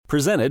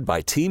Presented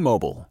by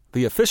T-Mobile,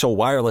 the official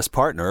wireless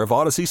partner of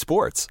Odyssey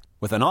Sports.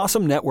 With an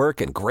awesome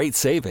network and great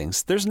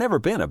savings, there's never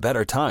been a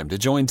better time to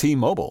join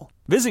T-Mobile.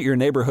 Visit your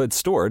neighborhood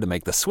store to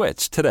make the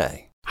switch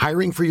today.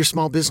 Hiring for your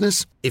small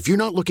business? If you're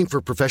not looking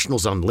for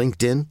professionals on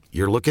LinkedIn,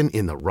 you're looking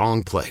in the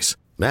wrong place.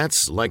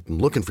 That's like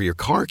looking for your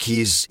car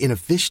keys in a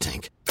fish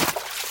tank.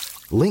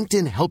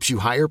 LinkedIn helps you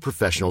hire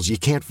professionals you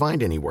can't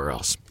find anywhere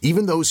else,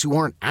 even those who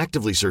aren't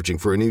actively searching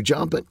for a new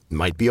job but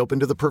might be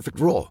open to the perfect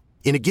role.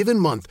 In a given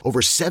month, over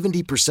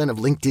 70% of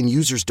LinkedIn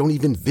users don't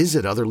even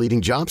visit other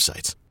leading job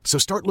sites. So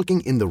start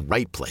looking in the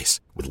right place.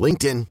 With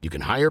LinkedIn, you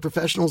can hire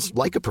professionals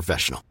like a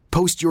professional.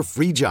 Post your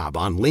free job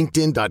on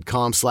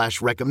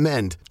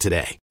linkedin.com/recommend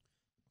today.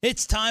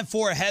 It's time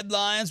for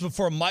headlines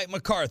before Mike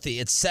McCarthy.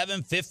 It's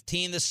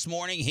 7:15 this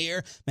morning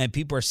here. Man,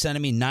 people are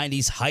sending me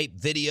 90s hype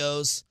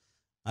videos.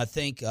 I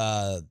think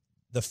the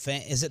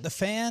fan, is it the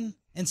Fan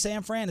in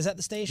San Fran? Is that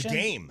the station? The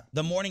Game.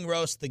 The morning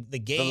roast, the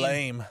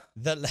game.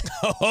 The Lame.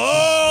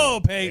 Oh,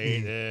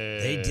 Peyton.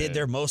 They did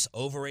their most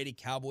overrated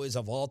Cowboys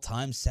of all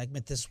time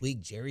segment this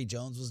week. Jerry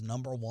Jones was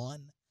number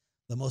one,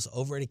 the most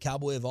overrated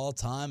Cowboy of all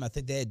time. I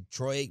think they had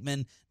Troy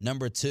Aikman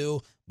number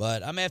two,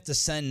 but I'm going to have to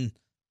send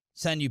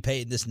you,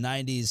 Peyton, this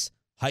 90s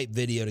hype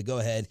video to go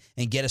ahead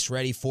and get us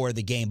ready for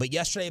the game. But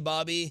yesterday,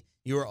 Bobby,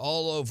 you were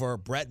all over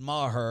Brett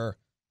Maher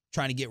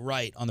trying to get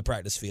right on the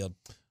practice field.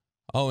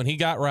 Oh, and he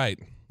got right.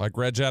 Like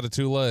Reg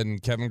Atatula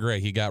and Kevin Gray,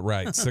 he got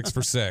right. 6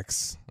 for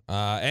 6.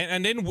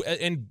 And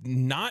in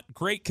not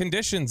great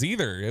conditions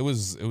either. It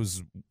was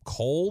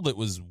cold. It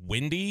was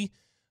windy.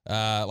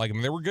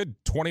 There were good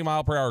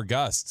 20-mile-per-hour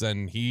gusts,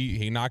 and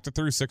he knocked it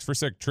through 6 for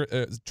 6.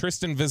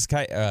 Tristan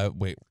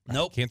Vizcaino.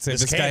 Nope. Can't say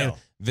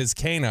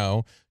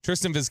Vizcaino.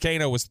 Tristan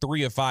Vizcaino was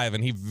 3 of 5,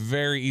 and he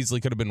very easily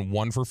could have been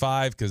 1 for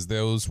 5 because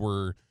those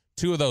were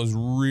two of those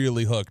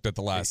really hooked at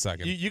the last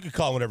second. You can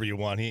call him whatever you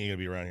want. He ain't going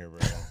to be around here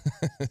very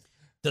long.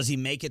 Does he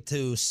make it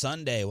to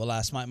Sunday? We'll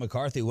ask Mike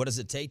McCarthy. What does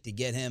it take to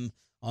get him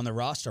on the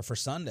roster for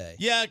Sunday?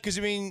 Yeah, because,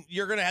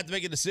 you're going to have to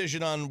make a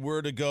decision on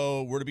where to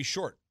go, where to be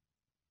short.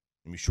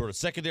 Be short of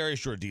secondary,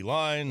 short of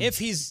D-line. If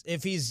he's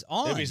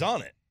on. If he's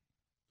on it.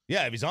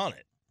 Yeah, if he's on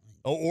it.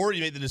 Or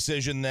you make the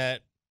decision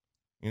that,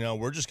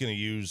 we're just going to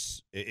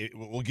use –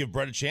 we'll give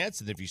Brett a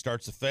chance, and if he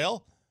starts to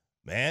fail,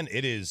 man,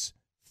 it is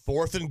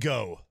 4th and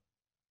go.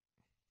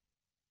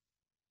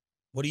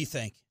 What do you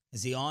think?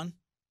 Is he on?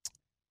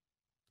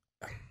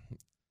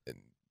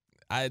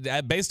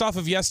 I based off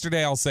of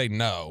yesterday, I'll say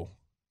no,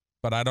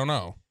 but I don't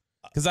know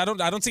because I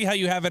don't see how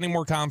you have any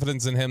more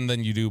confidence in him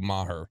than you do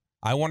Maher.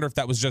 I wonder if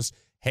that was just,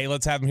 hey,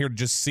 let's have him here to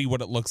just see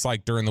what it looks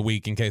like during the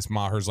week in case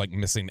Maher's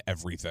missing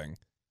everything.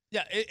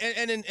 Yeah,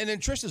 and in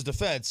Tristan's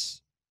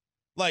defense,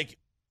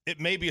 it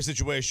may be a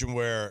situation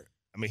where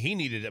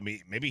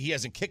maybe he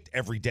hasn't kicked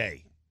every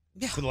day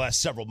for the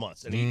last several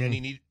months, and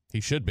he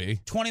should be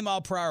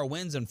 20-mile-per-hour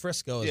winds in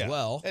Frisco as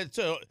well. And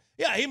so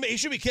he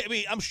should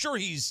be. I'm sure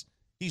he's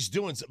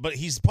doing, but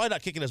he's probably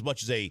not kicking as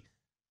much as a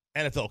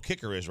NFL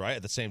kicker is, right?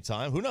 At the same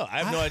time, who knows? I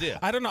have no idea.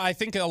 I don't know. I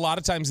think a lot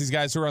of times these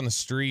guys who are on the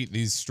street,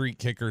 these street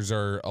kickers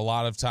are a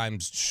lot of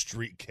times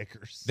street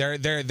kickers.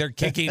 They're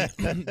kicking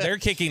they're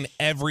kicking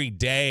every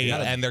day,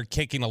 and they're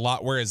kicking a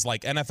lot. Whereas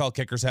NFL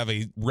kickers have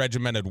a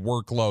regimented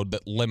workload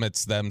that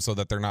limits them so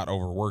that they're not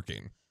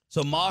overworking.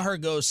 So Maher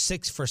goes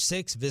 6 for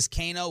 6.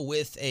 Vizcaino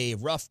with a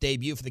rough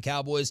debut for the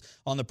Cowboys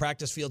on the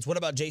practice fields. What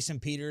about Jason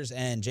Peters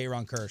and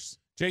Jaron Kearse?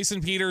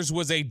 Jason Peters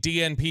was a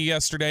DNP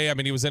yesterday.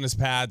 He was in his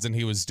pads and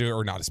he was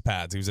not his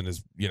pads. He was in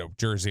his,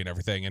 jersey and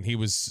everything. And he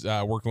was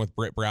working with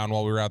Britt Brown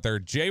while we were out there.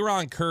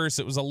 Jaron Kearse,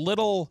 it was a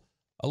little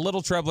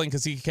troubling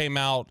because he came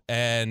out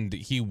and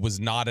he was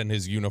not in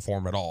his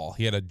uniform at all.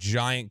 He had a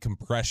giant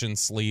compression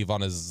sleeve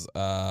on his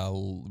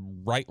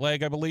right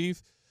leg, I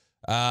believe.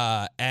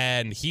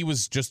 And he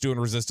was just doing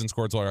resistance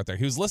cords while we were out there.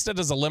 He was listed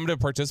as a limited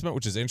participant,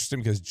 which is interesting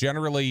because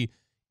generally,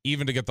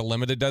 even to get the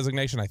limited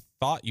designation, I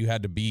thought you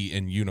had to be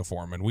in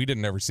uniform, and we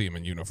didn't ever see him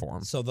in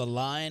uniform. So the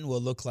line will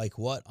look like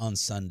what on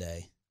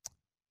Sunday?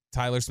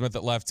 Tyler Smith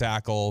at left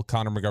tackle,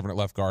 Connor McGovern at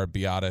left guard,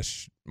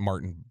 Biotish,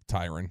 Martin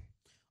Tyron.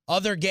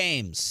 Other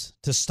games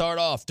to start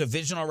off,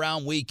 divisional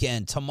round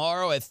weekend.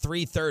 Tomorrow at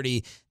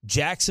 3:30,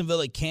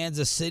 Jacksonville at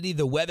Kansas City.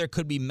 The weather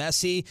could be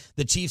messy.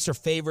 The Chiefs are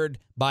favored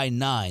by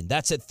 9.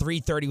 That's at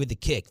 3:30 with the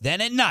kick.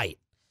 Then at night,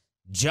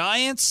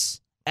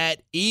 Giants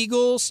at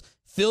Eagles.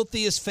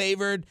 Filthy is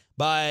favored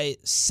by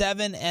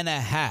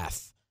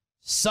 7.5.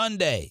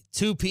 Sunday,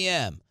 2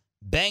 p.m.,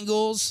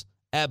 Bengals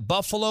at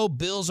Buffalo.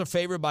 Bills are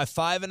favored by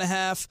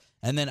 5.5.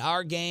 And then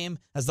our game,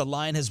 as the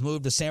line has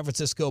moved to San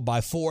Francisco by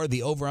 4,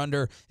 the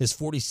over-under is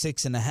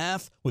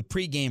 46.5 with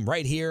pregame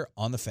right here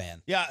on the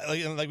Fan. Yeah,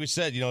 like we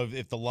said,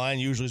 if the line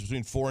usually is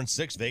between 4 and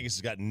 6, Vegas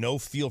has got no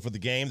feel for the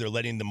game. They're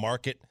letting the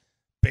market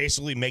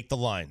basically make the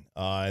line.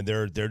 And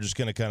they're just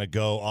going to kind of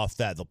go off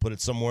that. They'll put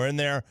it somewhere in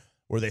there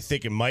where they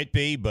think it might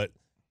be, but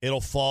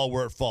it'll fall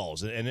where it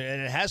falls. And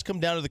it has come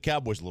down to the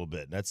Cowboys a little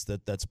bit.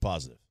 That's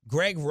positive.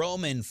 Greg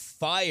Roman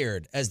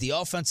fired as the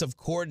offensive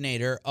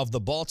coordinator of the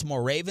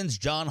Baltimore Ravens.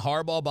 John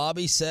Harbaugh,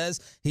 Bobby, says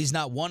he's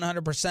not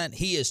 100%.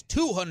 He is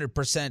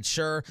 200%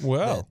 sure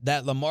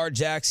that Lamar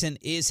Jackson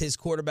is his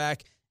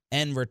quarterback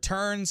and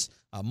returns.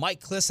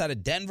 Mike Klis out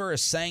of Denver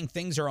is saying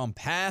things are on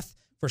path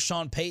for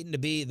Sean Payton to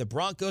be the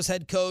Broncos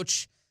head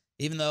coach,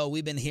 even though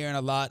we've been hearing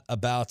a lot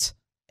about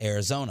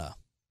Arizona.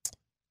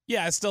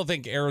 Yeah, I still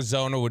think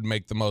Arizona would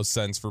make the most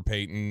sense for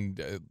Payton.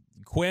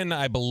 Quinn,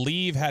 I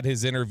believe, has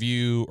his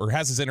interview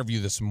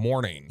this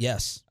morning.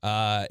 Yes.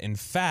 In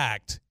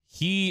fact,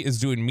 he is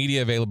doing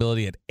media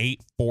availability at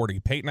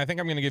 8:40. Payton, I think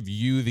I'm going to give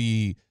you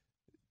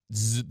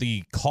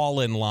the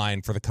call-in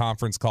line for the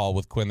conference call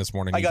with Quinn this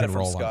morning. I got it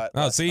from Scott.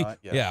 Oh, see?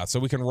 Yeah,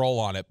 so we can roll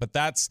on it. But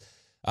that's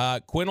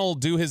Quinn will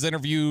do his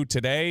interview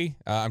today.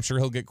 I'm sure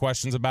he'll get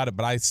questions about it,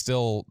 but I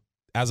still,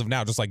 as of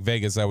now, just like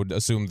Vegas, I would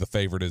assume the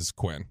favorite is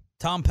Quinn.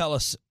 Tom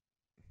Pellis,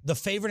 the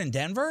favorite in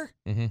Denver?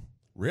 Mm-hmm.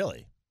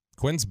 Really?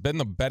 Quinn's been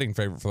the betting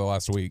favorite for the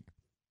last week.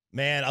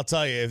 Man, I'll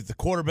tell you, if the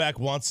quarterback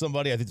wants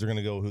somebody, I think they're going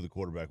to go who the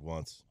quarterback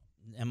wants.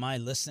 Am I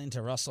listening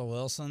to Russell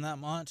Wilson that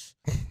much?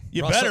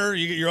 You better.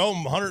 You get your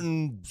own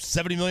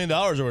 $170 million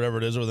or whatever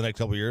it is over the next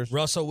couple of years.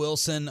 Russell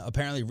Wilson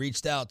apparently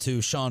reached out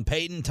to Sean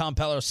Payton. Tom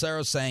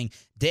Pelissero saying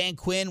Dan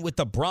Quinn with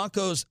the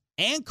Broncos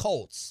and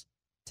Colts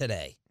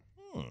today.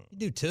 You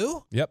do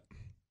two? Yep.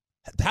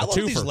 How long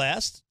do these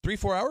last?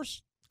 3-4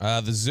 hours?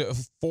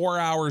 The 4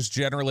 hours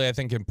generally, I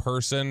think, in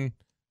person.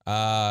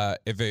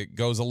 If it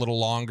goes a little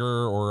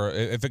longer, or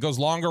if it goes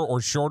longer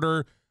or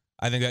shorter,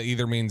 I think that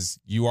either means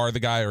you are the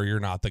guy or you're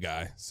not the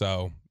guy.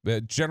 So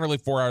generally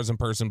 4 hours in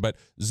person, but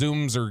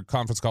Zooms or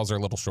conference calls are a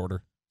little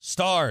shorter.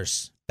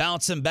 Stars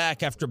bouncing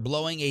back after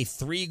blowing a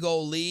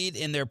 3-goal lead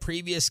in their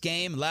previous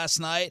game last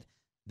night.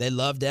 They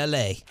loved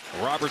L.A.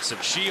 Robertson,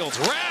 Shields,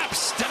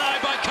 wraps,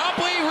 denied by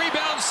Copley,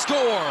 rebound,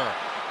 score.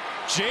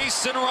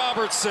 Jason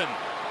Robertson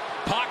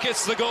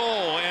pockets the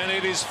goal, and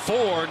it is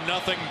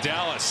 4-0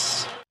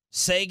 Dallas.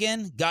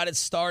 Sagan got it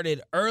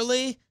started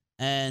early,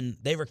 and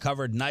they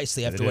recovered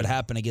nicely after what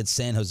happened against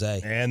San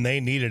Jose. And they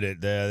needed it.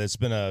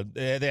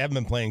 They haven't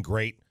been playing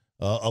great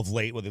of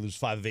late. They lose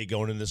 5 of 8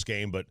 going into this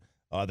game, but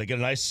they get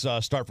a nice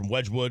start from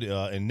Wedgwood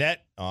in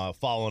net,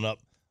 following up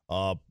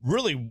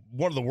really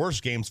one of the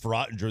worst games for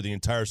Ottinger the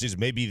entire season,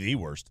 maybe the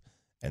worst.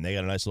 And they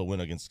got a nice little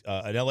win against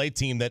an L.A.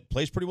 team that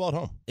plays pretty well at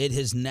home. It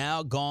has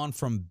now gone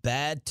from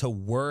bad to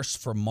worse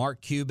for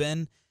Mark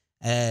Cuban.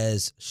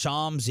 As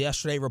Shams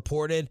yesterday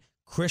reported,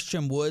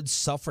 Christian Woods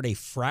suffered a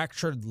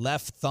fractured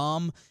left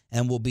thumb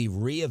and will be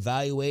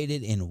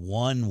reevaluated in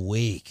 1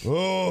 week.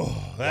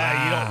 Oh,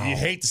 wow. You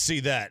hate to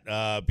see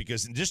that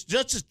because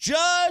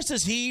just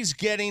as he's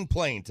getting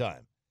playing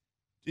time,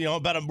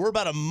 we're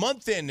about a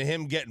month into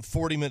him getting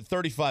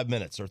 35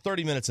 minutes or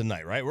 30 minutes a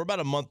night, right? We're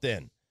about a month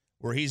in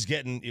where he's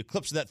getting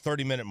eclipsed that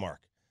 30-minute mark.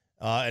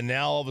 And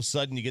now all of a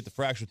sudden you get the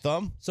fractured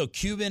thumb. So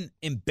Cuban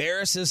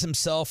embarrasses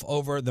himself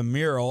over the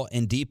mural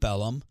in Deep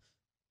Ellum.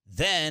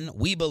 Then,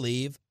 we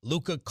believe,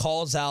 Luka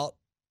calls out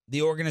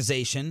the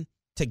organization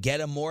to get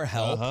him more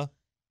help.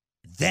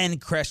 Then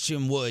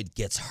Christian Wood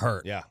gets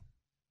hurt. Yeah.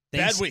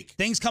 Bad week.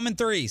 Things come in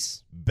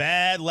threes.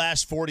 Bad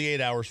last 48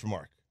 hours for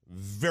Mark.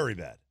 Very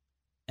bad.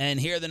 And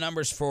here are the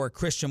numbers for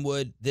Christian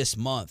Wood this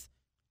month.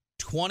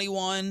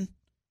 21,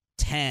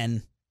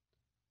 10,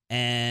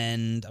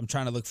 and I'm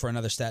trying to look for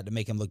another stat to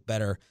make him look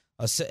better.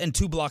 And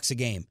 2 blocks a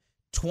game.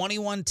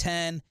 21,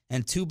 10,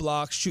 and 2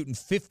 blocks, shooting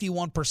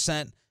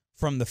 51%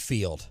 from the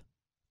field.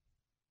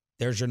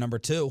 There's your number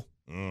 2.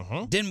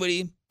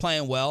 Dinwiddie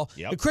playing well.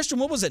 Yep. Christian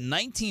Wood was at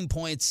 19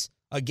 points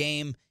a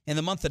game in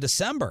the month of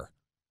December.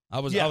 I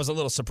was a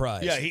little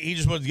surprised. Yeah, he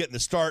just wasn't getting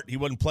the start. He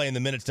wasn't playing the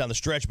minutes down the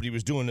stretch, but he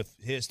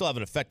still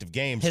having effective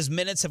games. His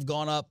minutes have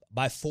gone up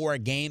by 4 a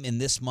game in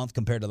this month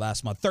compared to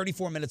last month.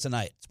 34 minutes a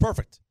night. It's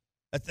perfect.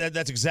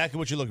 That's exactly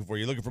what you're looking for.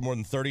 You're looking for more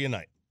than 30 a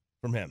night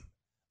from him.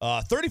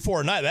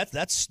 34 a night.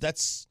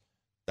 That's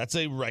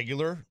a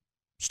regular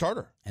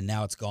starter. And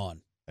now it's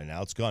gone.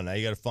 Now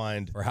you got to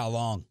find for how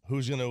long?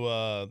 Who's going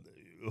to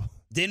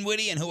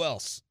Dinwiddie and who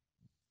else?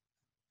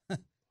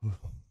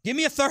 Give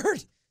me a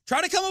third.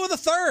 Try to come up with a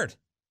third.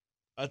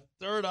 A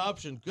third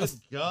option. Good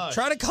God.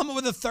 Try to come up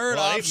with a third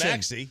option.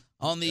 Maxey.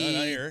 On the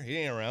not here. He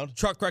ain't around.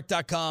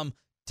 Truckwreck.com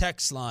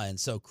text line.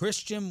 So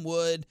Christian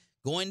Wood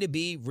going to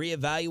be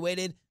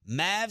reevaluated.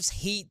 Mavs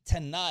Heat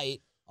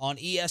tonight on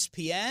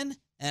ESPN.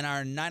 And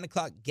our 9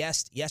 o'clock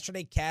guest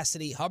yesterday,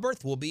 Cassidy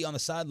Hubbarth, will be on the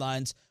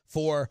sidelines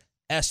for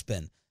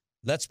ESPN.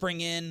 Let's bring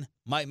in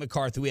Mike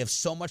McCarthy. We have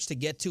so much to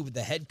get to with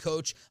the head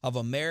coach of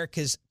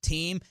America's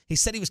team. He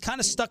said he was kind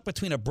of stuck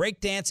between a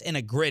breakdance and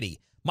a gritty.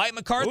 Mike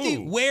McCarthy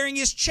wearing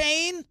his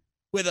chain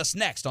with us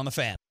next on The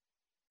Fan.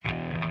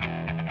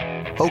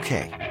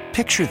 Okay,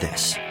 picture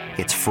this.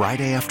 It's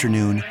Friday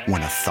afternoon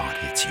when a thought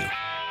hits you.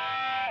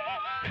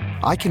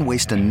 I can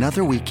waste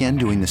another weekend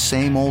doing the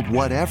same old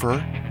whatever,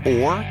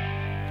 or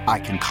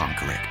I can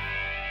conquer it.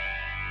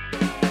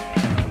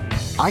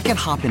 I can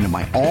hop into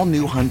my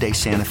all-new Hyundai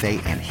Santa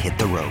Fe and hit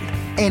the road.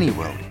 Any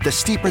road. The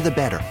steeper, the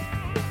better.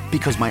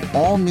 Because my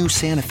all-new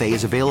Santa Fe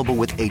is available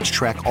with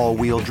H-Track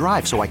all-wheel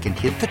drive, so I can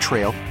hit the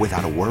trail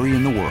without a worry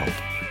in the world.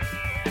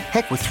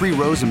 Heck, with 3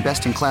 rows and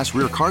best-in-class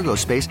rear cargo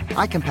space,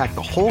 I can pack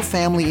the whole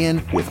family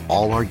in with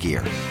all our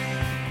gear.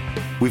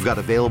 We've got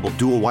available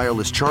dual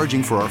wireless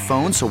charging for our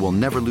phones, so we'll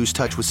never lose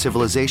touch with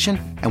civilization,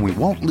 and we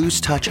won't lose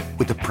touch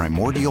with the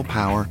primordial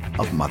power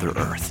of Mother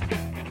Earth.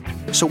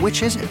 So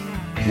which is it?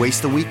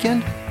 Waste the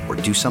weekend or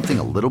do something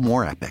a little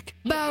more epic?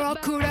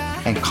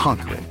 And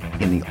conquer it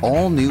in the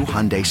all-new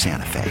Hyundai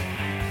Santa Fe.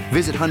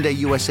 Visit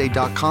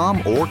HyundaiUSA.com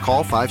or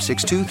call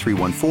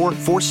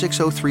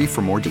 562-314-4603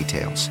 for more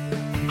details.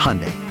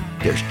 Hyundai,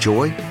 there's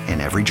joy in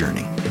every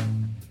journey.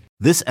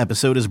 This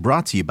episode is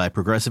brought to you by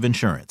Progressive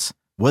Insurance.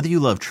 Whether you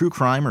love true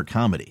crime or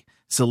comedy,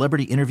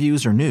 celebrity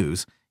interviews or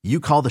news, you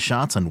call the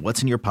shots on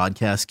what's in your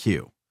podcast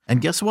queue.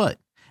 And guess what?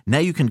 Now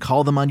you can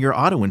call them on your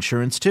auto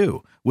insurance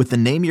too with the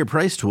Name Your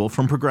Price tool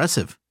from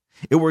Progressive.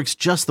 It works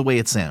just the way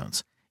it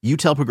sounds. You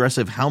tell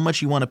Progressive how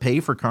much you want to pay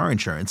for car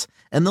insurance,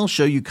 and they'll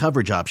show you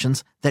coverage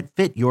options that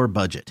fit your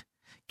budget.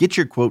 Get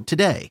your quote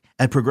today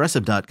at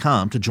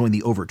Progressive.com to join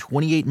the over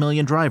 28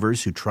 million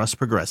drivers who trust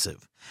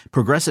Progressive.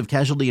 Progressive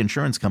Casualty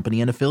Insurance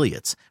Company and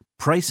Affiliates.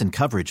 Price and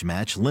coverage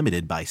match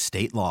limited by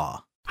state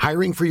law.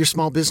 Hiring for your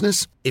small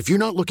business? If you're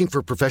not looking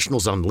for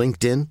professionals on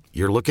LinkedIn,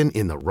 you're looking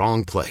in the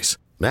wrong place.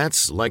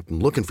 That's like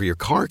looking for your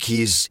car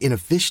keys in a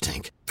fish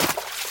tank.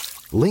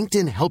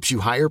 LinkedIn helps you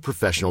hire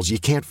professionals you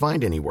can't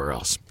find anywhere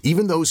else,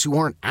 even those who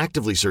aren't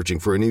actively searching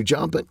for a new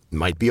job but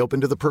might be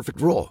open to the perfect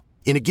role.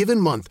 In a given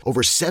month,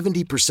 over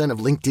 70% of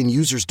LinkedIn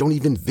users don't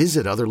even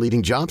visit other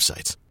leading job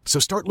sites. So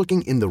start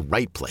looking in the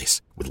right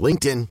place. With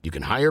LinkedIn, you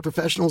can hire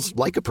professionals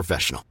like a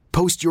professional.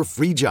 Post your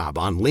free job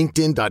on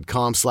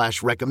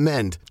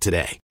linkedin.com/recommend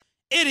today.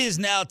 It is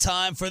now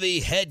time for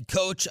the head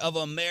coach of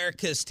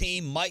America's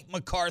team, Mike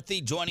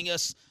McCarthy, joining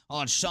us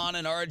on Sean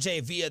and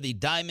RJ via the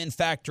Diamond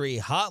Factory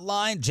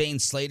hotline. Jane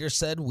Slater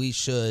said we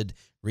should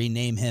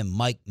rename him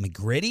Mike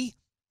McGritty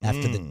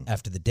after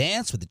the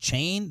dance with the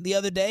chain the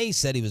other day. He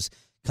said he was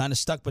kind of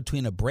stuck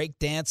between a break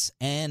dance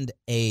and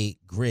a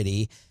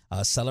gritty,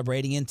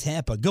 celebrating in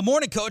Tampa. Good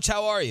morning, Coach.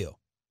 How are you?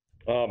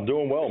 I'm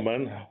doing well,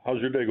 man.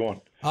 How's your day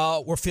going?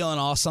 We're feeling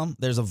awesome.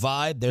 There's a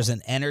vibe. There's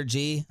an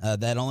energy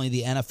that only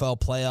the NFL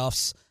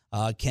playoffs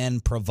can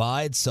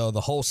provide. So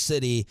the whole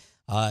city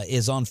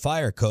is on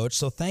fire, Coach.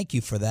 So thank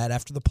you for that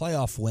after the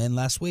playoff win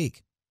last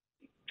week.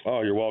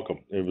 Oh, you're welcome.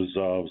 It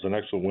was an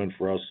excellent win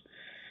for us.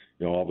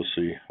 You know,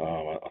 obviously,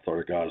 I thought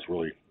our guys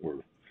really were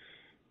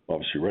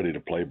obviously ready to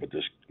play, but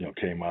just,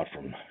 came out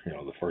from,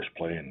 the first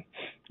play and,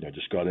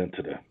 just got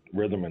into the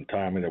rhythm and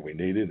timing that we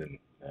needed, and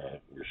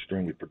we were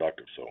extremely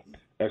productive. So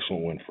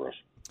excellent win for us.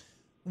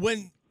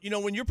 When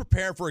you're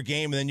preparing for a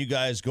game and then you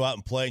guys go out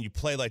and play and you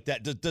play like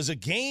that, does a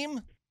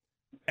game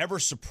ever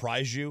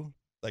surprise you?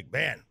 Like,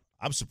 man,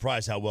 I'm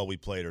surprised how well we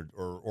played,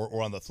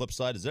 or on the flip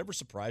side, does it ever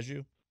surprise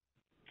you?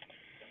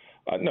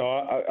 No,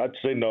 I'd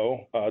say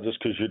no,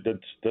 just because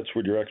that's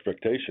what your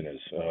expectation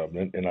is,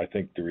 and I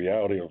think the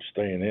reality of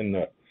staying in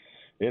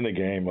the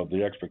game of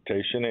the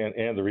expectation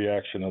and the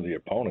reaction of the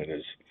opponent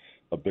is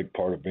a big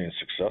part of being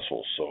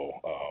successful. So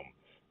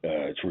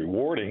it's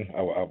rewarding,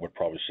 I would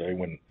probably say,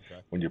 when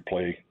you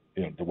play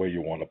the way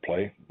you want to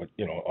play. But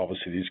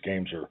obviously these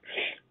games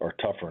are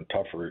tougher and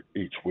tougher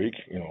each week.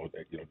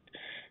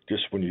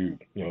 Just when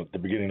at the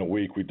beginning of the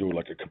week we do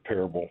like a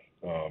comparable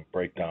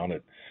breakdown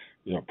at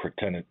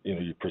pretend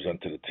you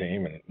present to the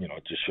team, and it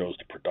just shows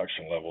the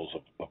production levels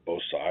of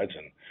both sides,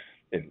 and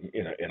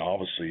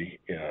obviously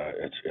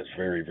it's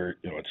very, very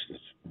it's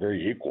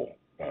very equal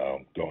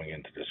going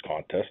into this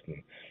contest,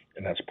 and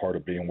that's part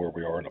of being where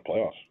we are in the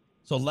playoffs.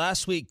 So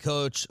last week,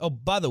 Coach. Oh,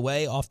 by the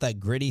way, off that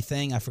gritty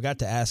thing, I forgot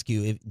to ask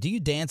you: do you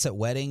dance at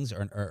weddings,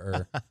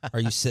 or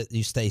you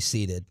stay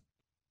seated?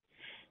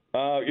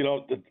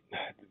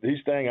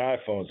 These dang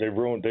iPhones, they've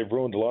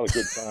ruined a lot of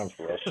good times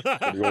for us, for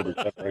the older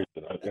generation.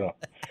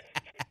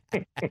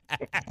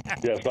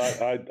 Yes,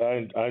 I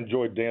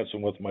enjoyed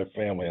dancing with my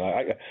family.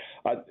 I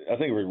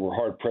think we're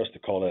hard pressed to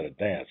call that a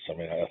dance. I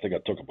mean, I think I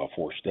took about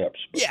 4 steps.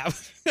 But, yeah.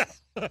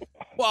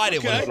 Well, I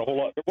didn't. There wasn't a whole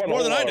lot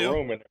of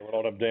room in there with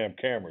all them damn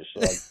cameras,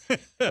 so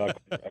I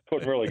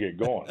couldn't really get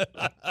going.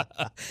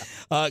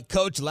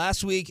 Coach,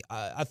 last week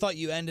I thought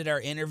you ended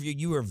our interview.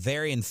 You were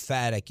very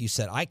emphatic. You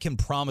said, "I can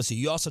promise you."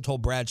 You also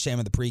told Brad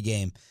Shaman the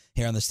pregame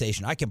here on the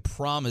station, "I can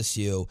promise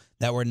you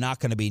that we're not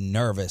going to be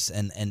nervous,"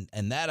 and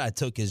that I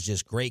took as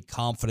just great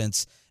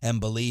confidence and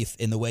belief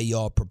in the way you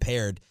all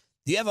prepared.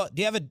 Do you have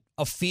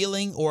a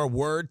feeling or a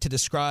word to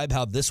describe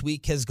how this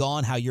week has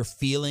gone, how you're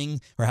feeling,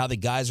 or how the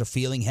guys are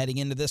feeling heading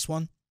into this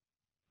one?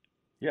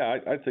 Yeah,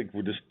 I think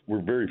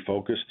we're very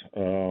focused.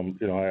 I'm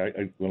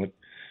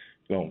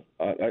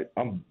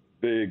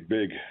big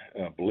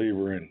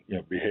believer in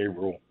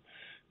behavioral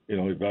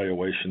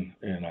evaluation,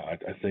 and I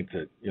think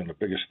that the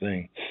biggest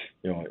thing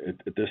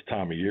at this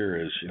time of year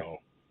is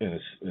and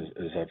as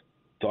I've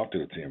talked to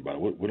the team about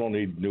it, we don't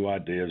need new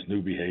ideas,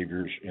 new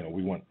behaviors.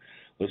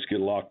 Let's get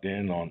locked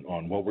in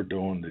on what we're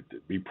doing, to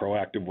be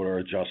proactive with our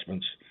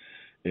adjustments,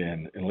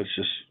 and let's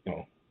just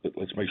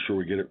let's make sure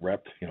we get it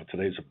repped.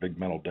 Today's a big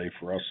mental day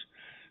for us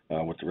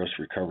with the rest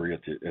of recovery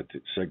at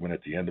the segment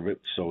at the end of it.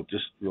 So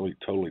just really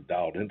totally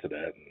dialed into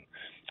that.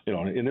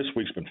 And, and this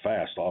week's been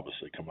fast,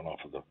 obviously, coming off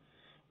of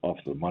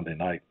the Monday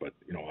night. But,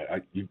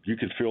 you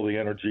could feel the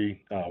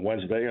energy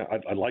Wednesday.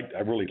 I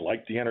really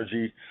liked the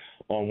energy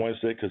on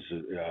Wednesday because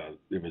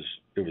it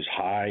was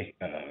high.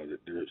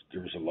 There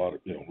was a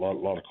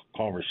lot of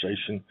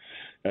conversation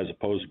as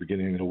opposed to the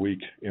beginning of the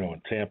week.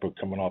 In Tampa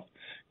coming off,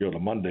 the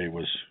Monday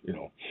was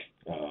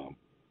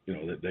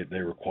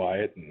they were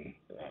quiet and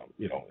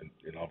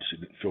and obviously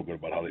didn't feel good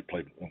about how they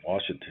played in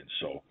Washington.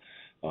 So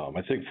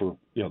I think for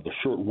the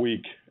short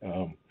week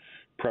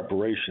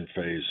preparation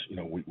phase,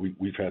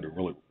 we've had a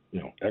really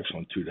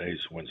excellent 2 days,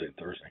 Wednesday and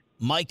Thursday.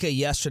 Micah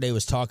yesterday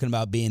was talking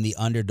about being the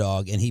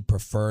underdog, and he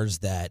prefers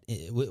that.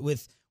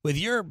 With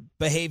your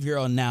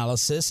behavioral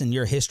analysis and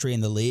your history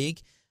in the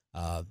league,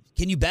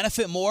 can you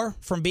benefit more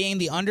from being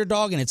the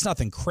underdog? And it's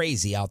nothing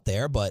crazy out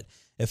there, but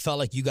it felt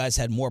like you guys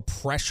had more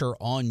pressure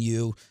on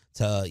you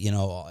to,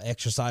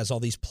 exercise all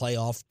these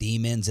playoff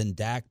demons and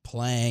Dak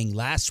playing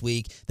last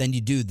week than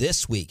you do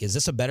this week. Is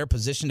this a better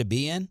position to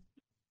be in?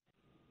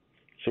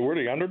 So we're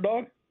the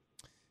underdog?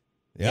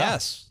 Yeah.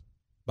 Yes.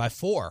 By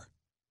 4.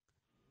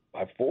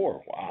 By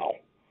 4. Wow.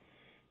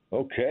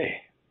 Okay.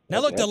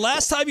 Now, look, the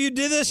last time you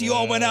did this, you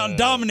all went out and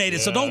dominated.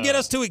 Yeah. So don't get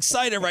us too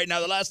excited right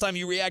now. The last time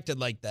you reacted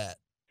like that.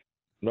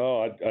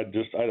 No, I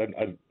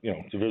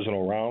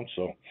divisional round.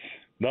 So,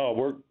 no,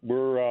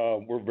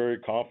 we're very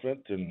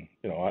confident, and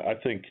I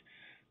think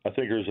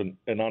there's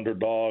an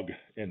underdog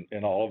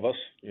in all of us.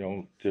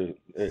 To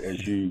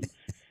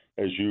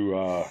as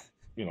you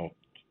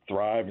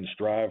thrive and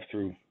strive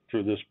through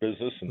this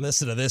business. And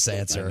listen to this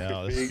answer.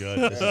 No, this is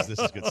good. This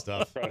is good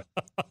stuff.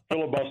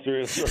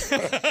 Filibuster answer.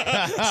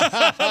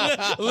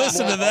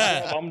 Listen to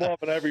that. I'm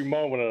loving every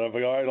moment, and I'm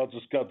like, all right, I'll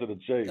just cut to the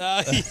chase.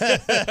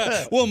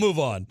 We'll move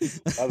on.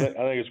 I think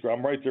it's great.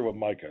 I'm right there with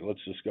Micah.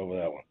 Let's just go with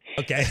that one.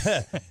 Okay.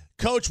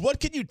 Coach, what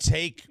can you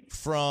take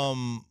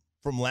from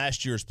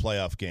last year's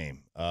playoff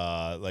game?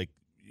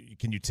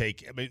 Can you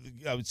take? I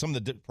mean, some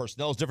of the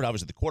personnel is different.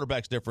 Obviously, the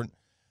quarterback's different.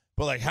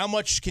 But how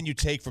much can you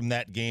take from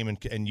that game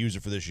and use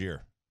it for this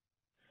year?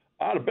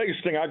 The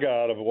biggest thing I got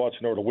out of it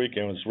watching over the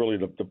weekend was really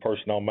the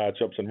personnel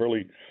matchups, and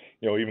really,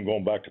 even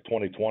going back to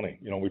 2020.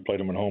 We played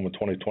them at home in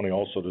 2020.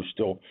 Also, there's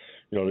still,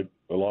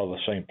 a lot of the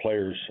same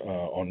players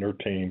on their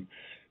team.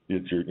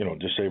 You're,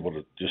 just able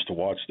to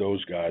watch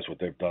those guys, what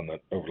they've done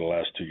over the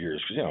last 2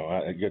 years.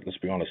 Because, let's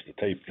be honest, the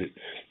tape that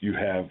you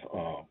have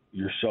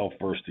yourself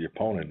versus the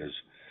opponent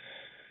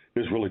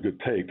is really good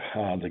tape.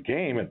 The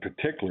game in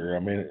particular, I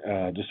mean,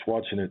 just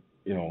watching it,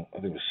 I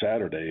think it was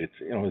Saturday.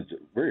 It's a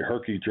very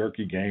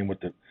herky-jerky game with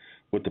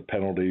the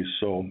penalties.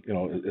 So,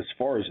 as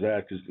far as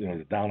that, because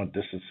the down and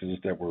distances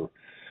that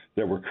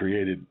were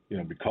created,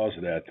 because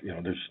of that,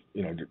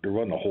 there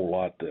wasn't a whole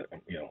lot that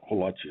you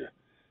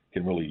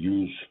can really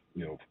use,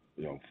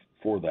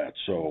 for that.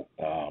 So,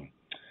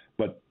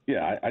 but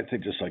yeah, I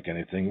think just like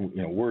anything,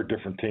 we're a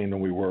different team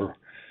than we were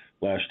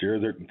last year.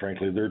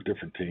 Frankly, they're a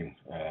different team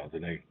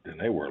than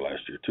they were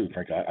last year too.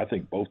 Frankly, I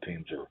think both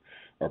teams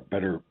are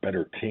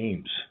better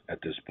teams at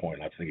this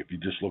point. I think if you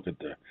just look at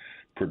the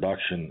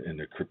production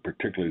and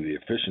particularly the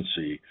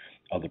efficiency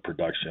of the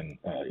production,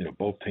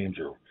 both teams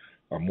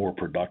are more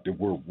productive.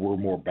 We're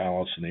more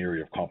balanced in the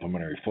area of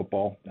complementary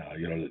football.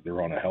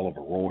 They're on a hell of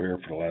a roll here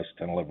for the last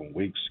 10, 11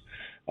 weeks.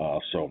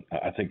 So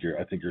I think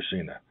you're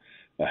seeing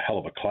a hell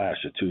of a clash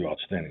of two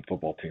outstanding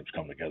football teams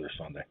come together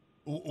Sunday.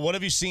 What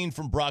have you seen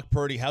from Brock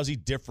Purdy? How's he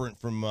different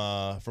from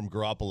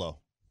Garoppolo?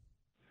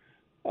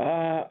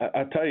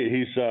 I tell you,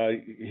 he's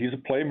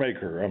a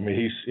playmaker. I mean,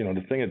 he's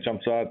the thing that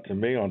jumps out to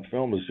me on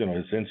film is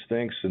his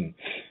instincts and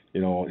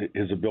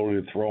his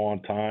ability to throw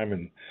on time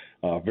and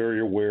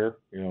very aware.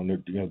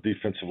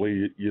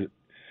 Defensively,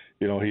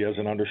 he has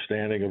an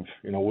understanding of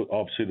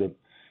obviously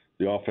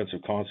the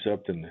offensive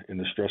concept and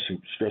the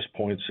stress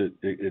points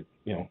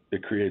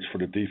it creates for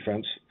the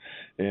defense.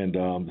 And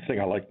the thing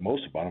I like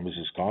most about him is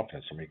his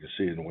confidence. I mean, you can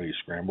see it in the way he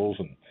scrambles,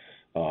 and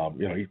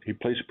he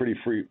plays pretty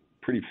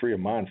free of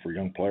mind for a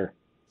young player.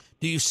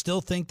 Do you still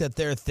think that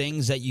there are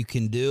things that you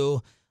can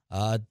do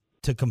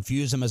to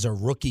confuse him as a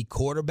rookie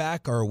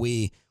quarterback, or are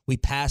we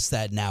past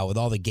that now with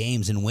all the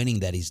games and winning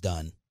that he's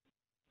done?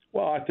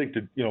 Well, I think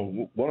that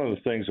one of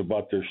the things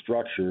about their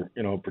structure,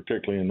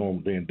 particularly in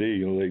normal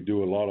D&D, they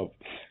do a lot of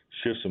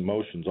shifts and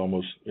motions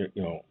almost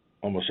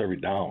every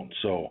down.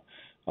 So,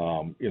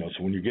 so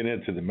when you get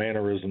into the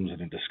mannerisms and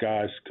the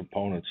disguise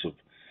components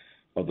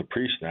of the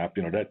pre-snap,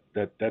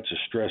 that's a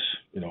stress.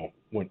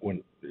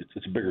 When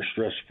it's a bigger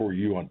stress for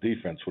you on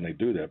defense when they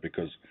do that,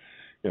 because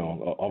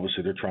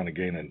obviously they're trying to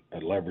gain a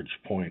leverage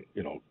point,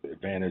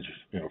 advantage,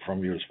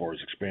 from you as far as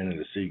expanding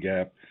the C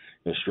gap,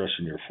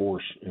 stressing your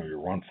force, your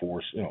run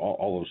force,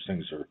 all those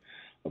things are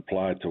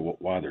applied to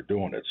why they're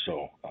doing it.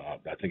 So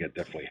I think it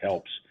definitely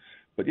helps.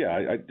 But yeah,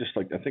 I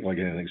think like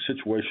anything,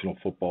 situational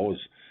football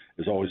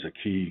is always a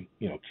key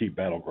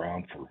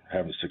battleground for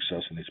having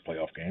success in these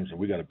playoff games, and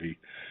we got to be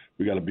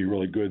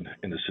really good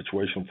in the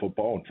situational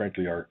football. And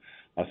frankly, our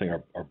I think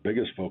our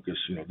biggest focus,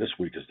 this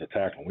week is the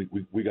tackling.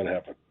 We got to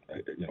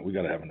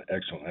have an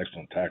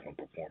excellent tackling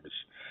performance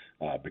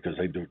because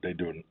they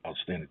do an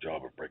outstanding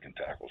job of breaking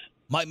tackles.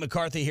 Mike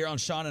McCarthy here on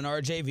Sean and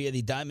RJ via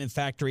the Diamond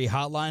Factory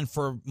hotline.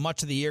 For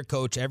much of the year,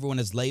 Coach, everyone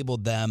has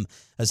labeled them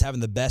as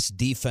having the best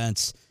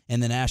defense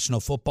in the National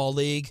Football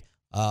League.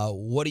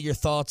 What are your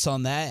thoughts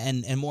on that?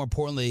 And more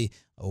importantly,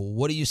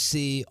 what do you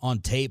see on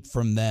tape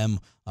from them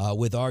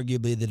with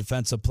arguably the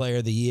Defensive Player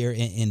of the Year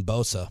in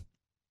Bosa?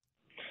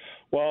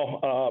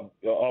 Well,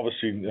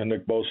 obviously,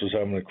 Nick Bosa's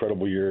having an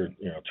incredible year.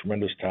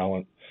 Tremendous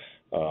talent.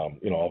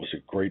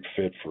 Obviously, great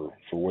fit for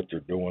what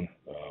they're doing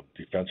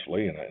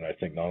defensively, and I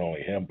think not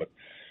only him, but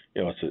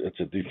it's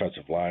a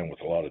defensive line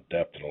with a lot of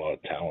depth and a lot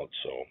of talent.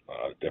 So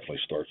it definitely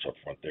starts up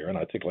front there. And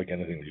I think, like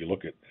anything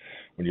that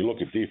when you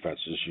look at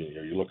defenses,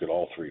 you look at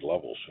all three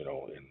levels.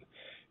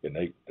 And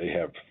they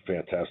have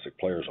fantastic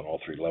players on all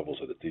three levels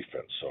of the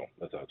defense. So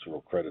that's a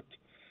real credit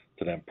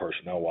to them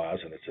personnel-wise,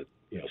 and it's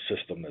a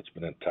system that's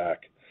been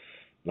intact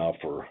now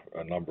for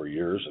a number of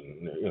years,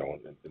 and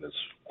it's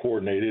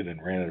coordinated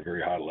and ran at a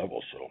very high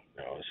level. So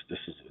this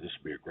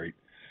will be a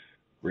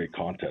great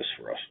contest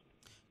for us.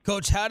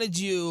 Coach, how did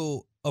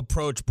you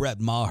approach Brett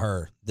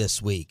Maher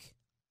this week?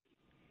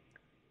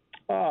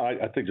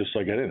 I think just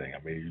like anything.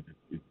 I mean,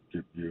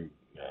 you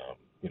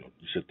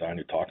sit down,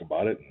 you talk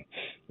about it,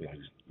 and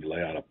you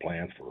lay out a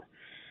plan for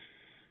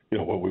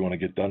what we want to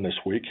get done this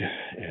week,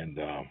 and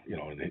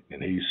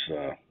he's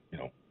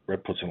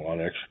Brett puts in a lot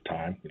of extra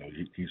time.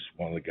 He's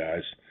one of the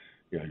guys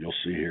you'll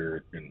see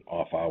here in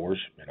off hours.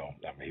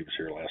 He was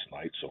here last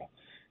night, so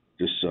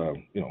just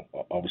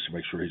obviously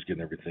make sure he's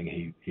getting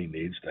everything he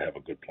needs to have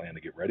a good plan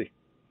to get ready.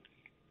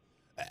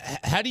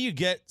 How do you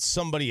get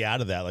somebody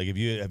out of that? Like, have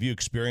you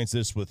experienced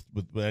this with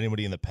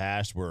anybody in the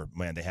past where,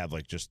 man, they have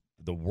like just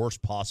the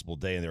worst possible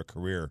day in their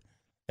career,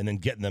 and then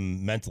getting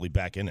them mentally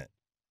back in it?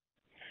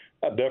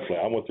 Definitely.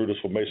 I went through this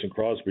with Mason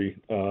Crosby.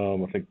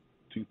 I think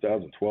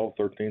 2012,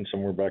 13,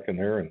 somewhere back in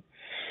there, and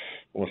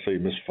I want to say he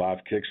missed 5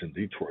 kicks in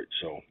Detroit.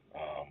 So,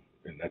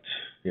 and that's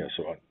yes,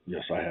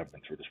 I have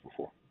been through this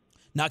before.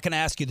 Not going to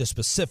ask you the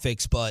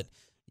specifics, but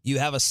you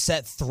have a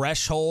set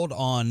threshold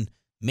on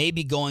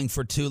maybe going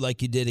for 2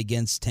 like you did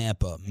against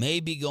Tampa,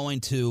 maybe going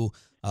to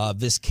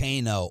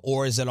Vizcaino,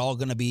 or is it all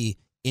going to be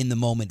in the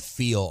moment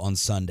feel on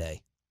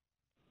Sunday?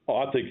 Well,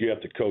 I think you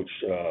have to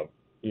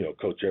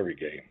coach every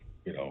game,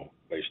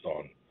 based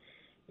on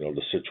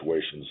the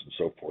situations and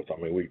so forth. I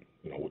mean,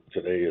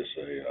 today is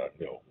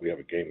we have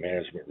a game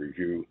management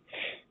review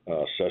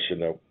session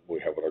that we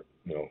have with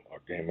our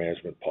game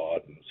management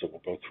pod, and so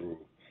we'll go through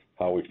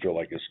how we feel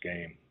like this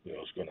game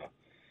is going to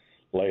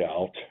lay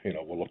out.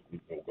 We'll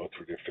go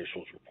through the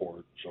officials' report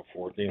and so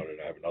forth. And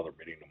I have another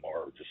meeting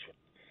tomorrow just with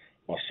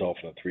myself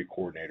and the 3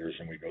 coordinators,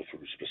 and we go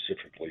through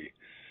specifically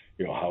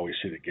how we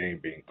see the game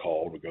being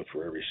called. We go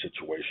through every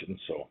situation.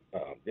 So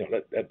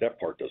that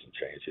part doesn't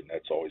change, and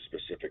that's always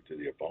specific to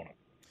the opponent.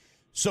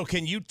 So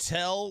can you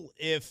tell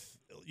if,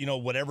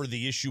 whatever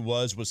the issue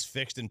was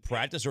fixed in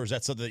practice, or is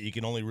that something that you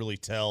can only really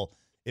tell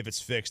if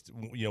it's fixed,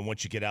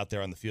 once you get out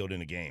there on the field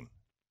in a game?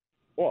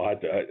 Well,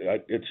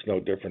 it's no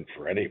different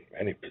for any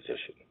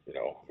position. I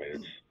mean,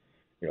 it's,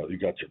 you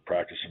got your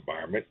practice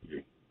environment,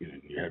 you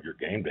have your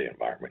game day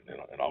environment,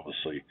 and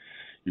obviously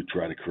you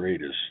try to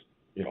create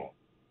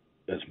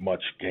as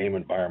much game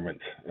environment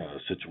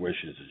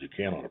situations as you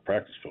can on a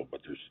practice field,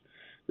 but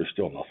there's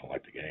still nothing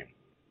like the game.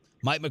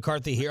 Mike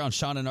McCarthy here on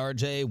Sean and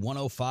RJ,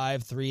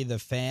 105.3 The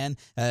Fan,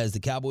 as the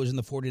Cowboys and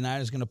the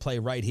 49ers going to play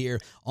right here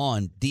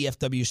on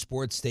DFW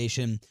Sports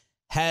Station.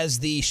 Has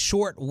the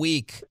short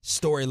week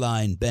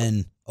storyline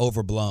been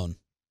overblown?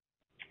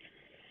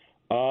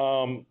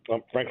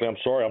 Frankly, I'm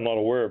sorry, I'm not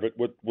aware of it.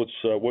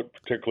 What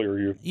particularly are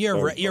you?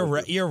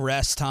 Your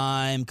rest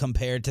time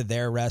compared to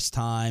their rest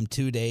time,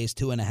 2 days,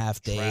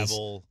 2.5 days.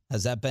 Travel.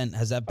 Has that been a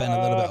little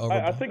bit overblown?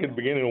 I think at the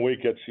beginning of the week,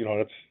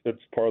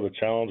 it's part of the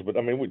challenge. But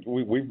I mean,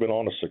 we've been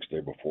on a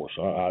 6-day before,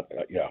 so I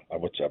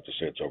would have to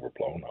say it's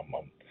overblown.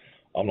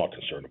 I'm not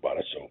concerned about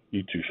it, so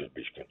you two should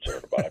be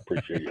concerned about it. I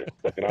appreciate you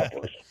looking out for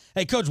us.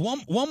 Hey, Coach,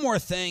 one more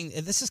thing.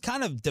 This has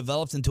kind of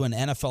developed into an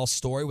NFL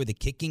story with the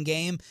kicking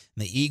game.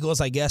 The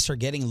Eagles, I guess, are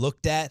getting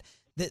looked at.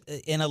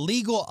 An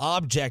illegal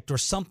object or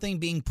something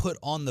being put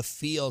on the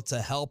field to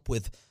help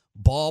with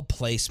ball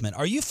placement.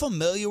 Are you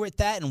familiar with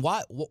that, and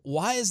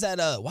why is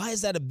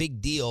that a big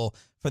deal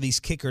for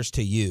these kickers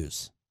to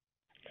use?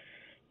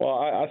 Well,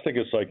 I think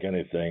it's like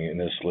anything in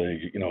this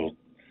league.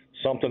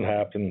 Something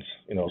happens,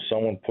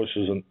 someone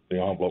pushes in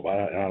the envelope.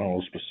 I don't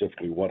know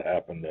specifically what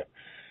happened to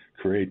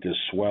create this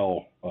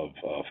swell of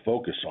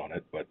focus on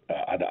it, but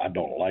I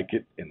don't like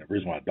it. And the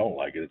reason why I don't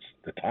like it, it's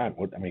the time.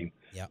 What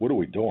are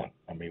we doing?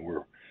 I mean,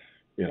 we're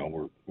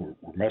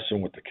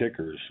messing with the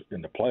kickers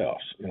in the playoffs,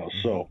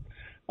 So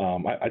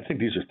I think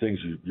these are things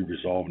you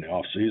resolve in the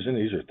off season.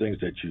 These are things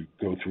that you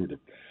go through the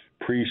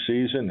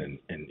preseason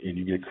and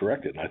you get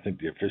corrected. And I think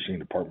the officiating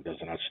department does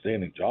an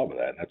outstanding job of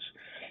that. And that's,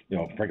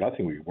 Frank, I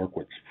think we work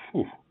with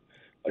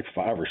like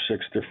 5 or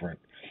 6 different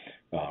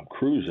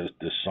crews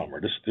this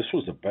summer. This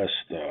was the best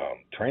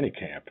training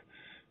camp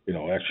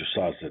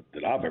exercise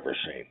that I've ever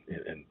seen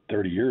in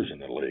 30 years in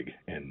the league.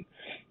 And,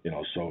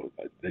 so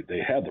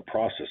they have the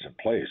process in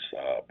place.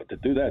 But to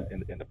do that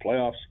in the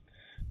playoffs,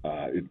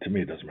 to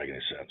me, it doesn't make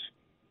any sense.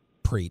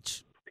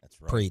 Preach.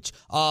 That's right. Preach.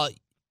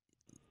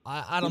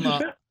 I don't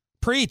know.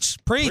 Preach.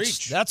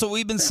 That's what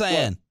we've been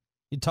saying.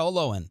 You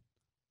Toloing.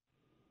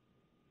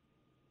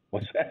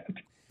 What's that?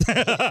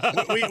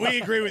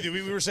 we agree with you.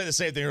 We were saying the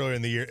same thing earlier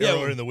in the year,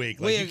 earlier in the week.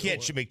 Like, you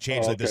can't make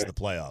change like this in the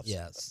playoffs.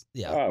 Yes.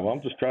 Yeah. All right. Well,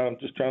 I'm just trying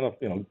to,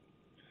 trying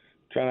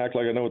to act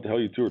like I know what the hell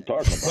you two are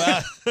talking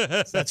about.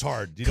 That's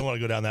hard. You don't want to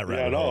go down that route.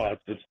 Yeah, no,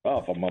 it's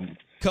tough. I'm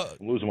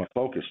losing my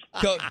focus.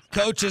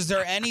 Coach, is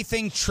there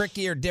anything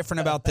tricky or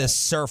different about this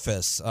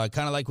surface?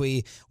 Kind of like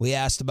we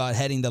asked about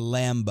heading to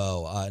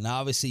Lambeau.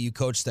 Now, obviously, you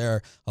coached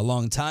there a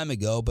long time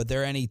ago, but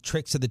there any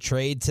tricks of the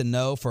trade to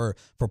know for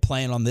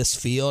playing on this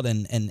field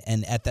and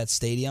at that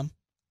stadium?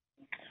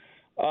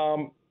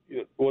 Well,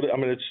 I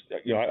mean, it's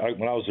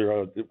when I was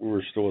there, we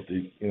were still at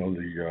the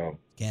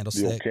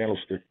Candlestick. the old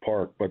Candlestick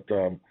Park, but.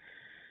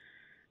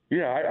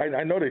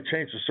 I know they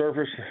changed the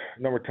surface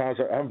a number of times.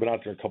 I haven't been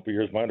out there in a couple of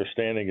years. My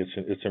understanding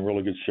it's in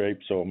really good shape.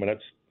 So I mean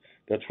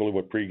that's really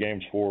what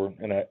pregame's for.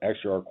 And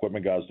actually our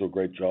equipment guys do a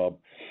great job.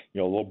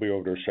 They'll be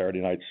over there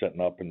Saturday night setting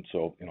up, and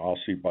so I'll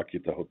see Bucky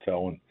at the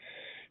hotel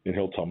and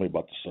he'll tell me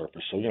about the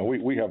surface. So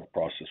we have a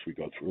process we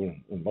go through,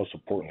 and most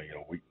importantly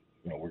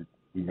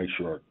we make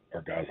sure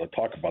our guys. I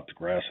talk about the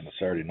grass and the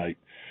Saturday night,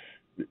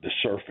 the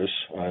surface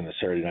and the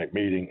Saturday night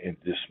meeting, and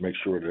just make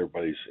sure that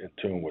everybody's in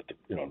tune with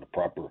the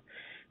proper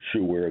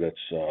shoe wear that's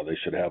they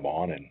should have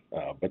on, and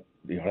but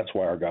that's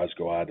why our guys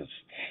go out as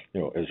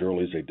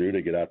early as they do.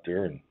 They get out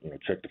there and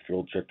check the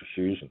field, check the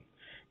shoes, and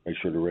make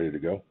sure they're ready to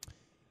go.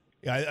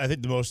 Yeah, I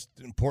think the most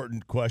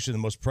important question, the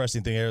most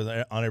pressing thing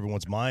on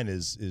everyone's mind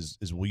is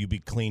will you be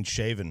clean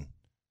shaven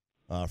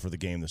for the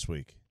game this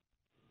week?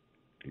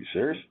 Are you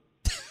serious?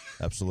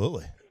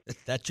 Absolutely.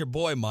 That's your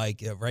boy,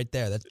 Mike, right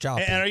there. That's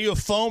Joppy. And are you a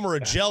foam or a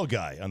gel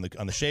guy on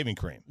the shaving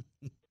cream?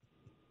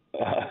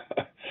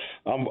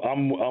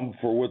 I'm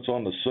for what's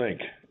on the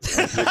sink.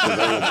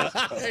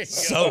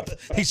 Soap.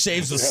 He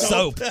shaves with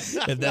soap.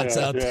 If that's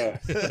out there.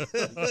 Do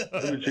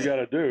what you got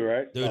to do,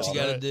 right? Do what you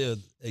got to do.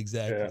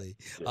 Exactly.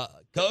 Yeah.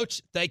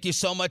 Coach, thank you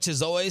so much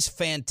as always.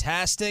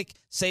 Fantastic.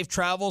 Safe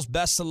travels.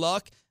 Best of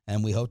luck.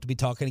 And we hope to be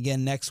talking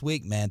again next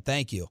week, man.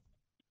 Thank you.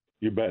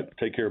 You bet.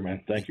 Take care,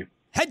 man. Thank you.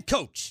 Head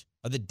coach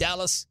of the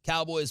Dallas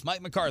Cowboys,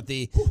 Mike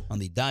McCarthy, on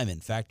the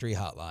Diamond Factory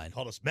Hotline.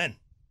 Called us men.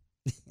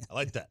 I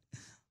like that.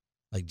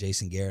 Like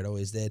Jason Garrett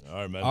always did. All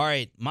right, man. All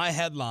right, my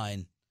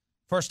headline.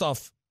 First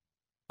off,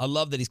 I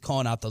love that he's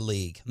calling out the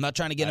league. I'm not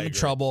trying to get him in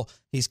trouble.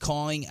 He's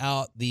calling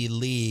out the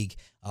league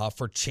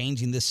for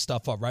changing this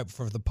stuff up right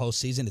before the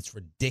postseason. It's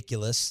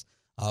ridiculous.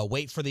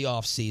 Wait for the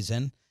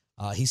offseason.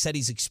 He said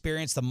he's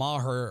experienced the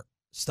Maher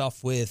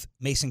stuff with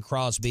Mason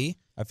Crosby.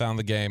 I found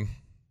the game.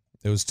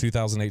 It was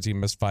 2018,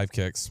 missed 5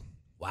 kicks.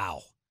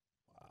 Wow.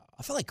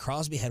 I feel like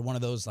Crosby had one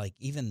of those like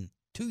even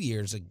 2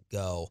 years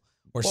ago.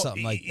 Or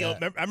something like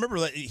that. I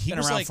remember that he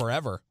was around like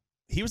forever.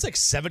 He was like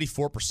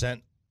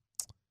 74%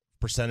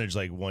 percentage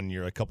like 1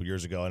 year, a couple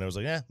years ago, and it was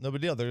like, no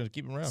big deal. They're going to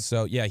keep him around.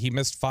 So yeah, he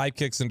missed 5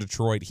 kicks in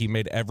Detroit. He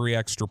made every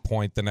extra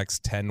point the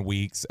next 10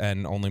 weeks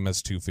and only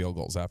missed 2 field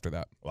goals after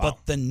that. Wow.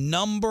 But the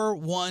number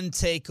one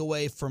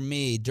takeaway for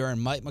me during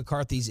Mike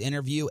McCarthy's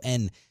interview,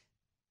 and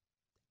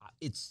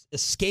it's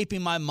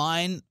escaping my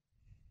mind,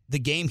 the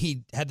game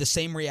he had the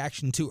same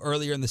reaction to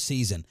earlier in the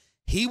season.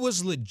 He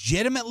was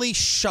legitimately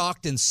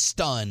shocked and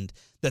stunned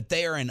that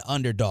they are an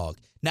underdog.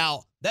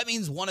 Now, that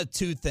means one of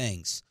two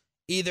things.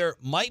 Either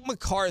Mike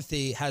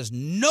McCarthy has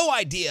no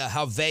idea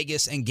how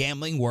Vegas and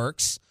gambling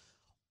works,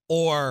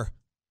 or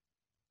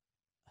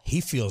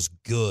he feels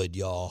good,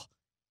 y'all.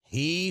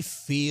 He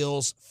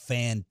feels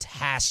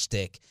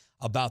fantastic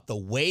about the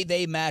way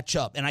they match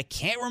up. And I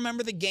can't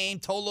remember the game,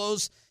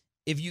 Tolos.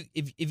 If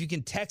you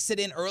can text it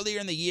in earlier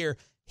in the year,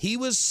 he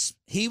was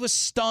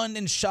stunned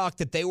and shocked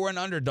that they were an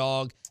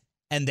underdog.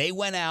 And they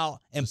went out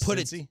and put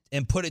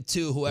it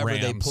to whoever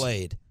Rams. they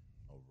played.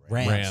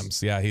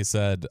 Rams. Yeah, he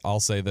said,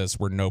 I'll say this,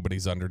 we're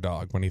nobody's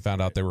underdog when he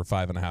found out they were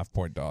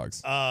 5.5-point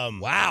dogs.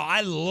 Wow,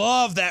 I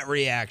love that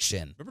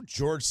reaction. Remember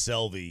George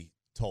Selvey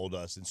told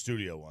us in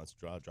studio once,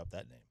 drop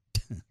that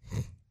name,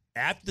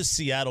 at the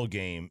Seattle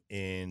game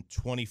in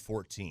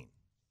 2014,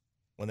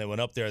 when they went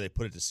up there, they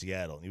put it to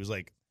Seattle. And he was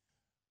like,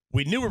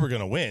 we knew we were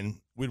going to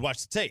win. We'd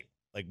watch the tape.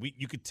 Like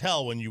you could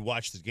tell when you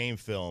watch the game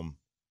film,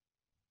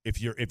 if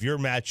your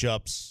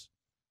matchups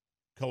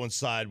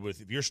coincide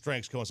with, if your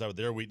strengths coincide with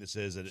their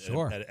weaknesses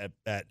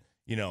at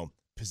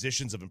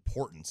positions of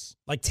importance.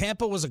 Like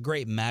Tampa was a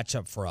great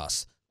matchup for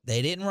us.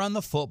 They didn't run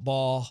the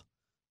football,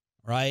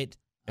 right?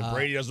 And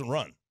Brady doesn't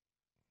run.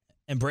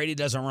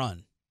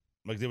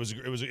 Like it was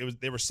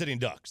they were sitting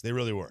ducks. They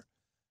really were.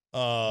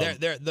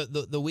 They're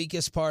the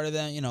weakest part of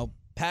them.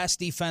 Pass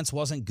defense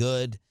wasn't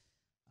good,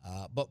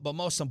 but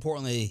most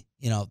importantly,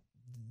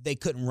 they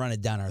couldn't run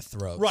it down our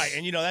throats. Right,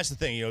 and that's the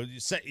thing.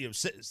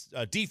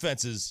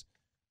 Defenses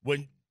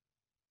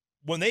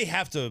when they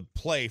have to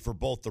play for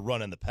both the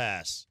run and the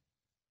pass,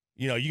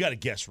 you got to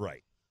guess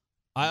right.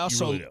 I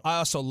also really do. I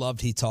also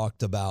loved he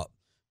talked about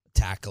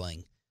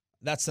tackling.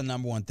 That's the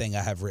number one thing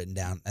I have written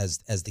down as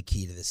the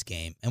key to this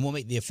game. And we'll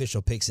make the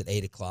official picks at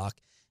 8:00.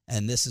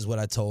 And this is what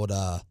I told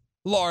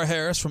Laura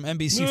Harris from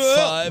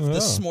NBC5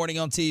 this morning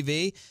on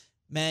TV.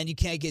 Man, you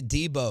can't get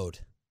deboed.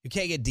 You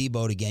can't get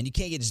deboed again. You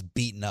can't get just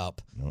beaten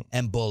up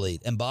and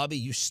bullied. And, Bobby,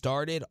 you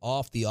started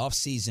off the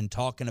offseason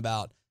talking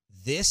about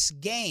this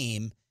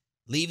game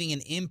leaving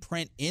an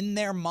imprint in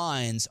their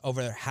minds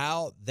over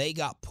how they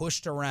got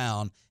pushed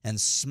around and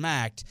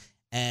smacked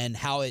and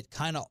how it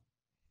kind of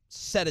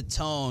set a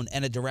tone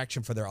and a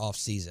direction for their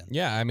offseason.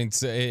 Yeah, I mean,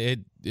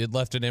 it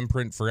left an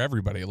imprint for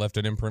everybody. It left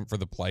an imprint for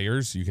the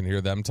players. You can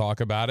hear them talk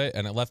about it.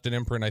 And it left an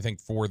imprint, I think,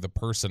 for the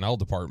personnel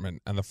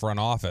department and the front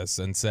office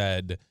and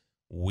said,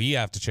 we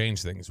have to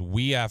change things.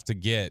 We have to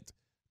get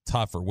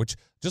tougher, which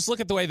just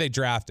look at the way they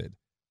drafted.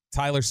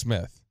 Tyler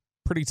Smith,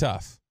 pretty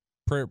tough,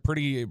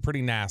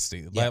 pretty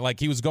nasty. Yeah. Like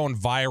he was going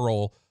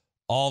viral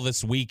all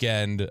this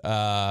weekend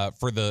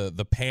for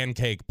the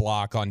pancake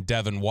block on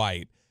Devin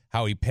White,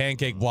 how he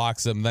pancake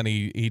blocks him, then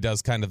he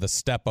does kind of the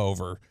step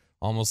over,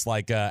 almost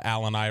like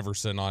Allen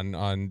Iverson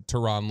on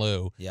Tyronn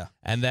Lue. Yeah.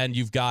 And then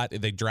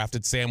they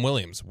drafted Sam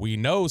Williams. We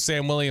know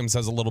Sam Williams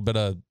has a little bit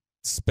of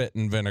spit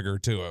and vinegar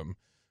to him.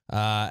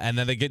 And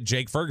then they get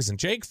Jake Ferguson.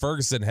 Jake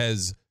Ferguson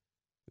has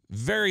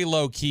very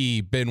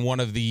low-key been one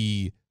of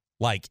the,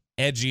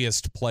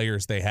 edgiest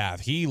players they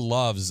have. He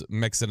loves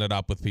mixing it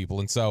up with people.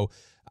 And so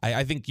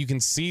I think you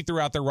can see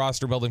throughout their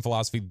roster-building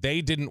philosophy,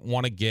 they didn't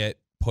want to get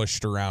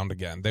pushed around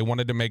again. They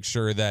wanted to make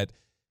sure that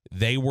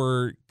they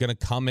were going to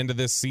come into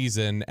this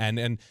season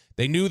and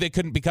they knew they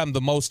couldn't become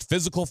the most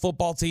physical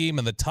football team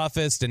and the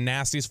toughest and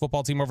nastiest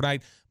football team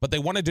overnight, but they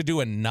wanted to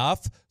do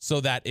enough so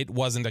that it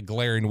wasn't a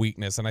glaring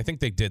weakness, and I think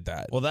they did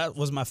that. Well, that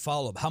was my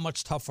follow-up. How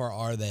much tougher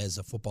are they as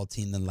a football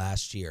team than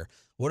last year?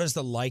 What is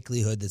the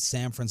likelihood that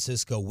San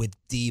Francisco with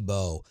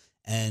Debo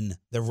and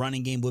the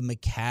running game with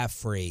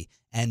McCaffrey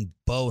and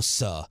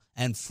Bosa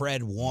and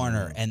Fred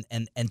Warner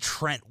and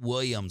Trent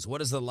Williams,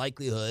 what is the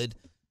likelihood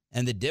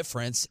and the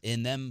difference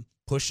in them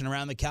pushing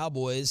around the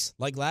Cowboys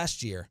like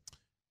last year?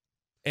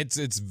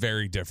 It's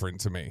very different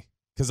to me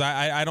because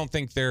I don't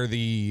think they're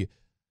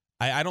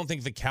I don't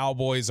think the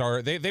Cowboys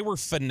are they were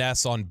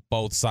finesse on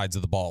both sides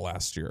of the ball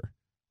last year.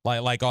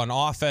 Like on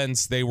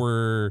offense, they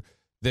were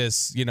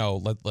this,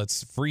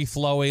 let's free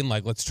flowing,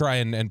 let's try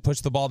and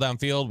push the ball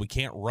downfield. We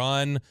can't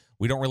run.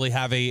 We don't really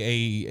have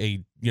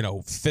a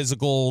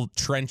physical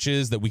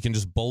trenches that we can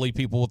just bully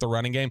people with the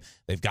running game.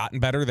 They've gotten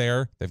better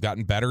there. They've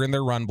gotten better in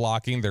their run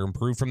blocking. They're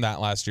improved from that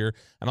last year.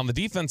 And on the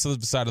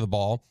defensive side of the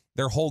ball,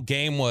 their whole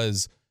game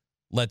was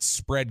let's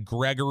spread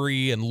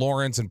Gregory and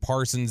Lawrence and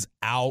Parsons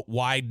out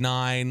wide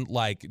 9,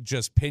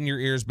 just pin your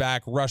ears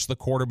back, rush the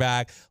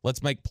quarterback.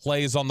 Let's make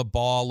plays on the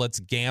ball. Let's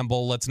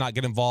gamble. Let's not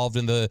get involved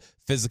in the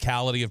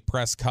physicality of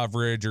press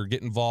coverage or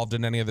get involved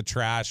in any of the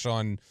trash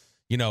on,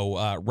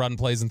 run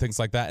plays and things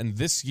like that. And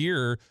this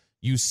year,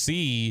 you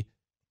see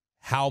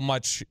how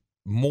much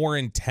more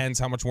intense,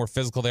 how much more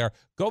physical they are.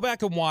 Go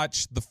back and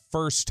watch the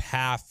first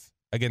half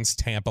against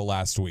Tampa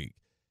last week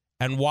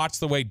and watch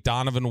the way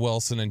Donovan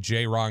Wilson and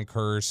J-Ron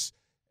Kearse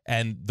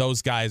and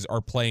those guys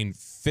are playing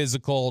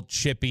physical,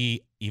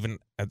 chippy, even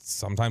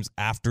sometimes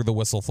after the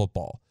whistle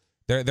football.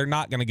 They're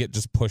not going to get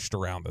just pushed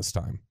around this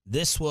time.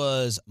 This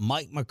was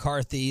Mike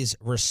McCarthy's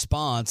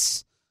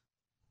response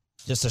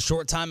just a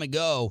short time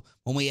ago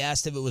when we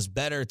asked if it was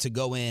better to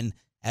go in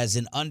as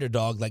an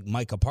underdog like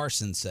Micah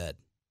Parsons said.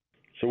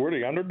 So we're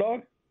the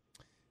underdog?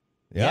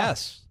 Yeah.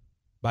 Yes,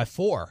 by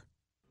 4.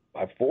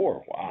 By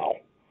 4, wow.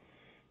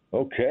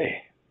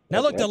 Okay.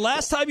 Now, look, the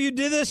last time you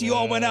did this, you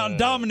all went out and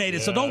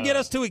dominated, so don't get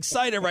us too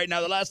excited right now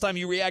the last time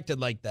you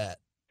reacted like that.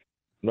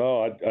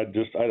 No, I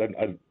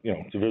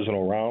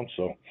divisional round,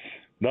 so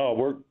no,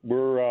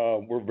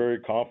 we're very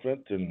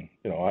confident, and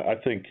I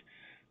think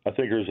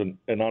there's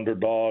an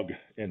underdog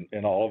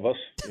in all of us,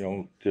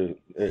 to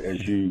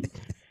as you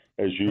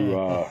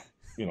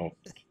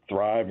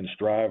thrive and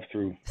strive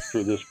through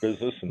this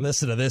business. And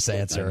listen to this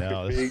answer.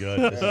 No, this is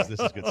good. This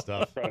is good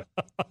stuff.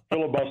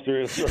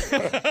 Filibuster answer.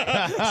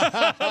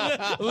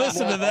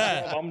 Listen to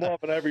that. I'm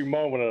loving every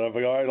moment, and I'm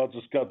like, all right, I'll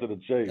just cut to the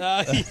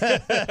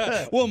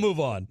chase. We'll move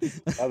on. I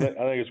think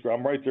it's great.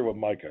 I'm right there with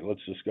Micah.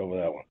 Let's just go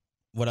with that one.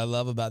 What I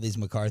love about these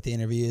McCarthy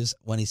interviews,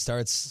 when he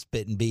starts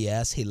spitting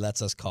BS, he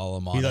lets us call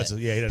him on it.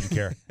 Yeah, he doesn't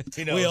care.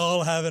 We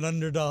all have an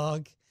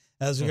underdog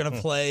as we're going to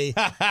play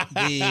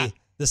the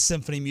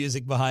symphony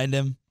music behind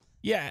him.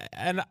 Yeah,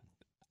 and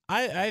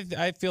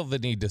I feel the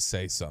need to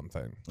say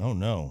something. Oh,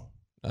 no.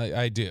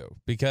 I do,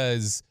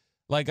 because,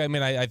 I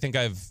think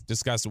I've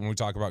discussed it when we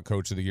talk about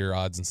Coach of the Year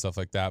odds and stuff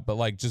like that,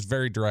 but, just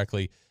very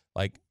directly,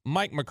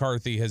 Mike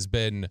McCarthy has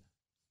done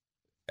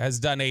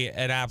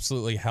an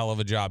absolutely hell of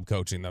a job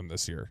coaching them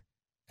this year,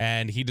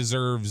 and he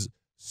deserves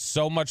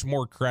so much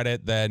more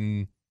credit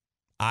than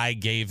I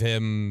gave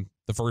him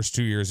the first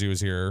 2 years he was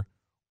here,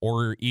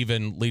 or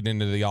even leading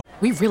into the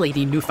We really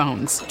need new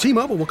phones.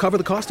 T-Mobile will cover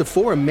the cost of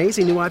 4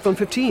 amazing new iPhone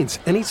 15s,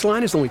 and each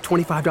line is only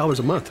 $25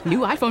 a month. New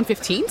iPhone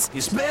 15s?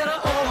 It's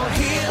better over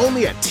here.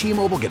 Only at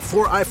T-Mobile, get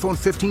 4 iPhone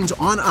 15s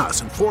on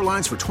us and 4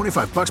 lines for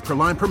 $25 per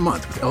line per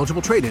month with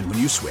eligible trade-in when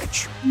you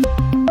switch.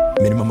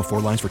 Minimum of 4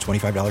 lines for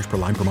 $25 per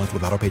line per month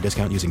with autopay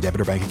discount using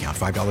debit or bank account.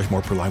 $5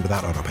 more per line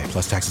without autopay,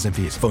 plus taxes and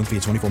fees. Phone fee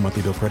at 24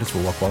 monthly bill credits for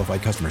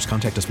well-qualified customers.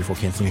 Contact us before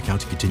canceling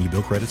account to continue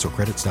bill credits or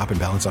credit stop and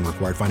balance on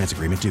required finance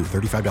agreement due.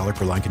 $35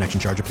 per line connection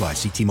charge applies.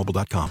 See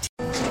T-Mobile.com.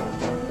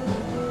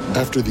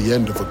 After the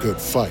end of a good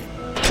fight,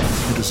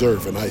 you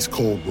deserve an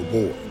ice-cold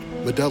reward.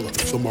 Modelo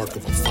is the mark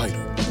of a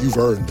fighter. You've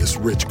earned this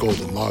rich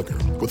golden lager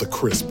with a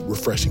crisp,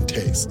 refreshing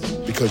taste.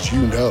 Because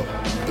you know,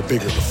 the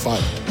bigger the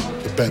fight,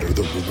 the better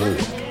the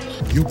reward.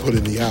 You put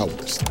in the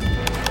hours,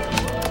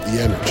 the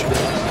energy,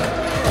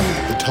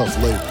 the tough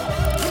labor.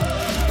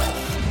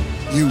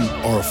 You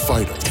are a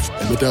fighter,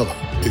 and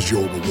Modelo is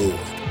your reward.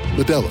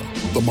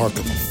 Modelo, the mark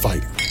of a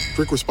fighter.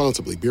 Drink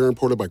responsibly. Beer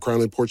imported by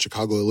Crown Imports,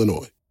 Chicago,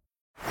 Illinois.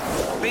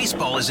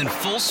 Baseball is in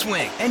full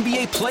swing.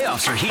 NBA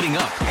playoffs are heating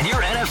up, and your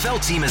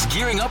NFL team is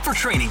gearing up for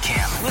training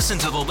camp. Listen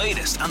to the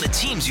latest on the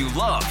teams you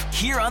love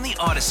here on the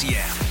Odyssey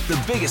app.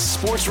 The biggest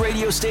sports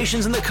radio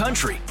stations in the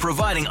country,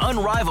 providing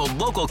unrivaled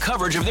local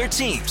coverage of their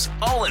teams,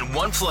 all in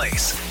one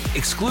place.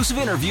 Exclusive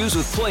interviews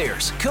with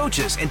players,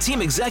 coaches, and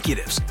team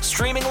executives,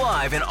 streaming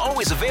live and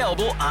always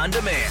available on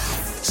demand.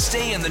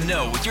 Stay in the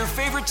know with your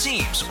favorite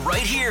teams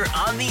right here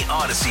on the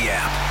Odyssey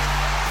app.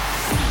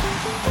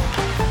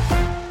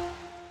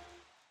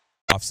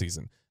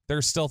 Offseason.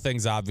 There's still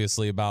things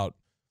obviously about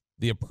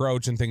the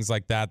approach and things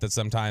like that that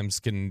sometimes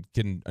can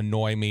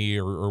annoy me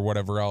or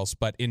whatever else.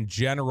 But in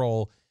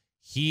general,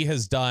 he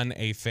has done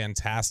a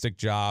fantastic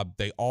job.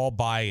 They all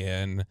buy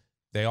in.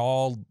 They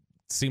all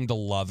seem to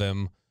love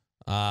him.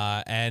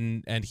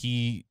 And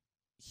he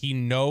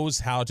knows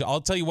how to. I'll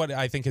tell you what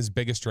I think his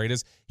biggest trait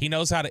is. He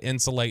knows how to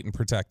insulate and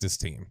protect his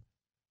team.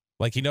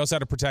 Like he knows how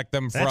to protect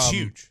them from. That's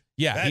huge.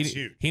 Yeah,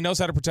 huge. He knows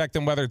how to protect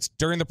them, whether it's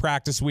during the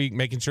practice week,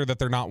 making sure that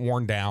they're not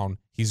worn down.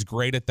 He's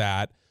great at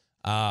that.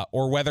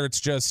 Or whether it's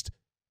just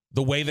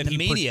the way that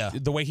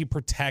the way he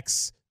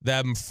protects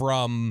them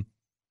from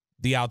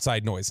the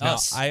outside noise. Now,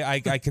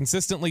 I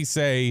consistently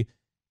say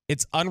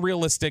it's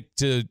unrealistic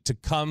to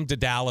come to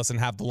Dallas and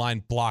have the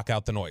line block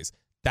out the noise.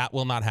 That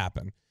will not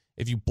happen.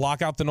 If you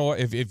block out the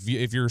noise,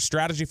 if your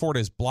strategy for it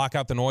is block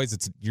out the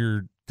noise,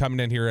 you're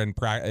coming in here and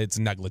it's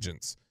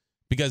negligence.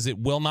 Because it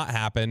will not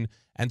happen.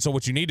 And so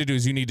what you need to do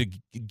is you need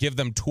to give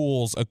them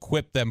tools,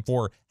 equip them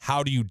for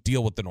how do you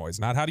deal with the noise.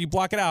 Not how do you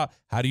block it out,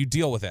 how do you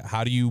deal with it?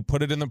 How do you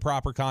put it in the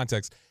proper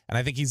context? And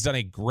I think he's done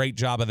a great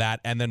job of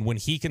that. And then when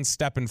he can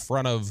step in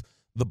front of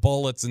the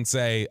bullets and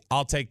say,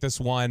 I'll take this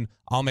one,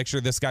 I'll make sure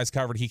this guy's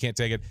covered, he can't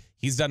take it.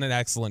 He's done an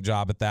excellent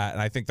job at that.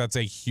 And I think that's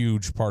a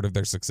huge part of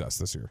their success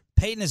this year.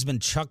 Peyton has been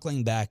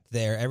chuckling back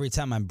there every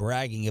time I'm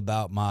bragging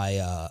about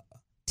my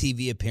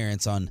TV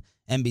appearance on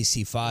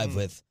NBC5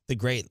 with the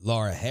great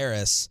Laura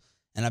Harris,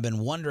 and I've been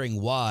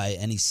wondering why,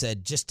 and he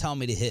said, just tell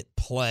me to hit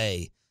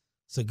play.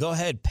 So go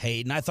ahead,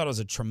 Peyton. I thought it was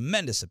a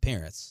tremendous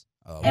appearance.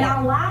 In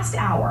our last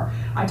hour,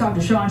 I talked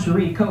to Sean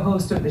Sharif,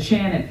 co-host of The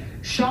Shannon,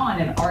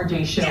 Sean and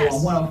RJ show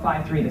on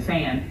 105.3 The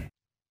Fan.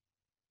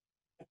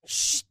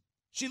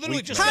 She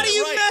literally just How do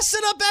you mess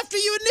it up after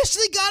you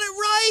initially got it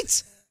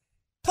right?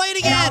 Play it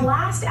again. In our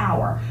last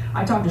hour,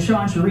 I talked to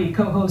Sean Sharif,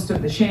 co-host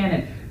of The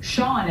Shannon,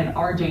 Sean and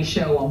RJ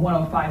show on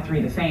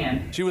 105.3 The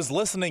Fan. She was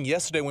listening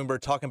yesterday when we were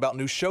talking about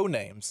new show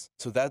names,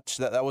 so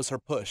that was her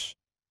push.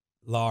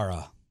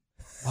 Laura.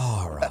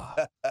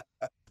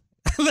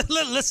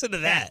 Listen to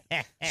that.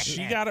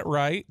 She got it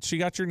right. She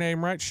got your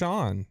name right,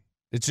 Sean.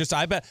 It's just,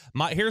 I bet,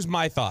 here's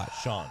my thought.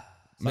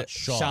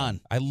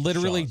 Sean. I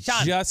literally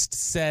just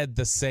said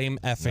the same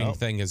effing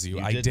thing as you.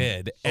 I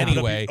did.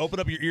 Anyway. Open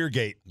up your ear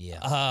gate.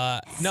 Yeah.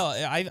 No,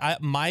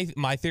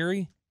 my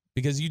theory,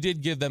 because you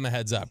did give them a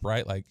heads up,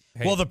 right? Like,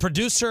 hey. Well, the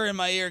producer in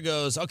my ear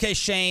goes, okay,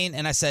 Shane.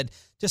 And I said,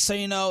 just so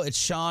you know, it's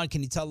Sean.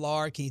 Can you tell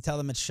Laura? Can you tell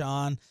them it's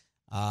Sean?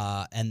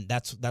 And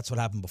that's what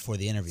happened before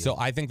the interview. So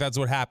I think that's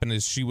what happened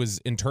is she was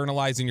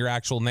internalizing your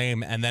actual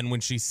name. And then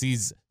when she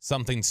sees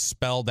something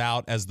spelled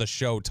out as the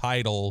show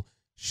title,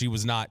 she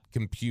was not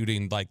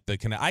computing like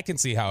I can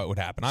see how it would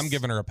happen. I'm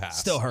giving her a pass.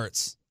 Still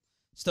hurts.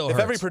 If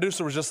every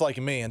producer was just like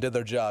me and did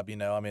their job,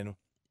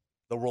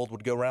 the world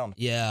would go round.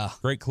 Yeah.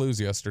 Great clues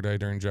yesterday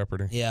during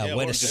Jeopardy. Yeah,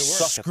 way to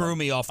screw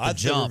me off the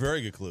jump. They were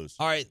very good clues.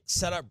 All right,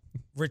 set up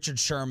Richard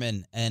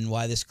Sherman and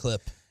why this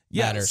clip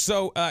matters.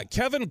 So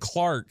Kevin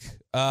Clark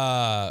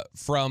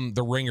from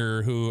The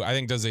Ringer, who I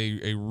think does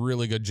a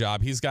really good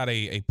job. He's got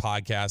a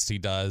podcast he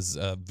does,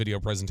 a video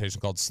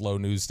presentation called Slow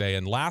News Day.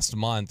 And last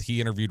month,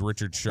 he interviewed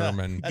Richard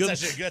Sherman.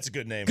 That's a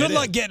good name. Good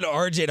luck getting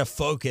RJ to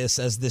focus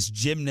as this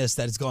gymnast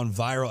that has gone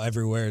viral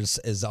everywhere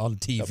is on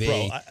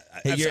TV.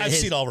 I've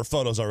seen all of her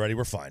photos already.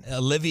 We're fine.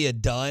 Olivia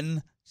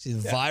Dunn.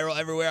 She's viral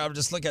everywhere. I'm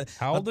just looking.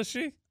 How old is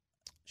she?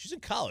 She's in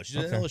college. She's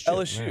at Okay.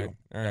 LSU.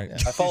 All right. Yeah.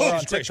 I follow her on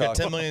She's great. She got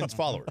TikTok. 10 million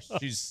followers.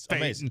 She's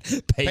amazing.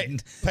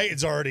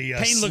 Peyton's already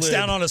Peyton looks slid.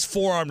 down on his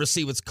forearm to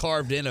see what's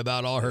carved in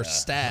about all her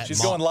stats.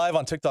 She's going live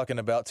on TikTok in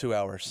about 2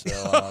 hours.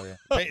 So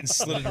Peyton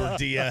slid into her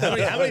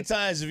DM. How many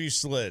times have you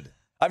slid?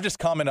 I've just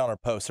commented on her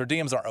posts. Her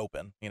DMs aren't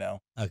open, you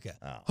know. Okay.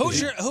 Oh.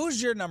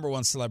 Who's your number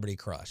one celebrity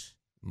crush?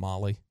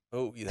 Molly.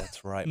 Oh, yeah,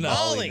 that's right. No.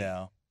 Molly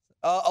now.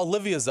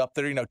 Olivia's up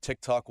there, you know,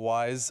 TikTok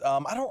wise.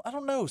 I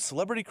don't know.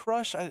 Celebrity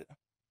crush.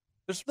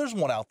 There's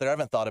one out there. I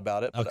haven't thought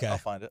about it, but Okay. I'll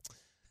find it.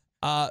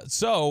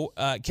 So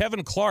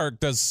Kevin Clark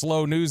does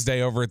Slow News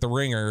Day over at The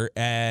Ringer,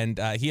 and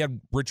he had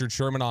Richard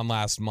Sherman on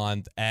last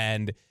month,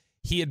 and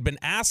he had been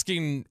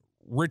asking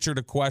Richard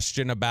a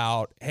question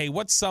about, hey,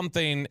 what's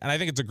something, and I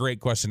think it's a great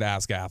question to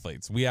ask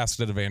athletes. We asked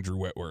it of Andrew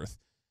Whitworth.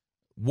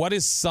 What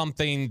is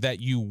something that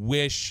you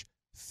wish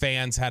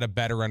fans had a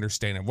better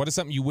understanding? What is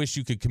something you wish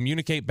you could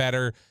communicate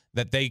better,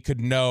 that they could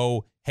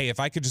know, hey, if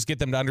I could just get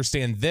them to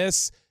understand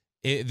this,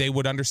 they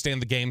would understand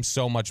the game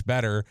so much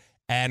better.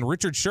 And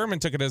Richard Sherman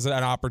took it as an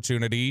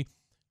opportunity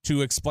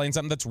to explain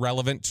something that's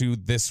relevant to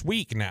this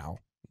week now.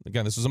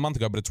 Again, this was a month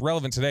ago, but it's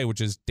relevant today, which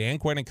is Dan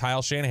Quinn and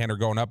Kyle Shanahan are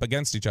going up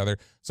against each other.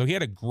 So he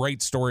had a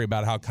great story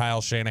about how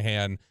Kyle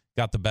Shanahan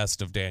got the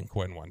best of Dan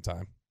Quinn one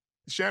time.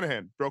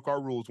 Shanahan broke our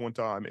rules one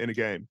time in a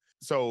game.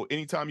 So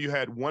anytime you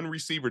had one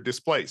receiver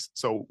displaced,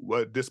 so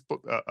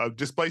a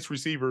displaced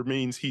receiver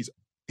means he's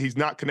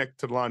not connected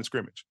to the line of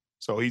scrimmage.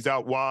 So he's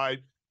out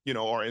wide,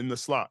 or in the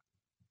slot.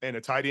 And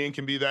a tight end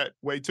can be that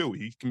way too.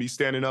 He can be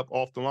standing up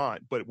off the line.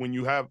 But when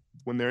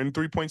they're in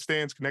 3-point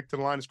stands connected to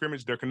the line of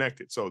scrimmage, they're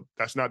connected. So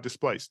that's not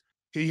displaced.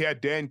 He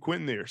had Dan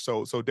Quinn there.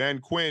 So Dan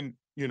Quinn,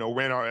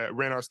 ran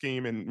our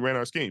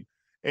scheme.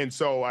 And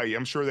so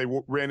I'm sure they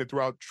ran it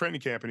throughout training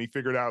camp, and he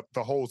figured out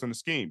the holes in the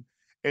scheme.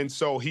 And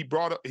so he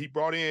brought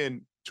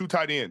in two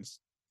tight ends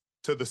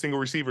to the single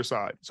receiver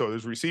side. So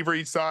there's a receiver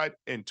each side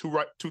and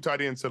two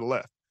tight ends to the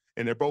left,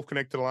 and they're both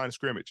connected to the line of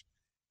scrimmage.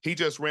 He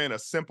just ran a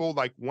simple,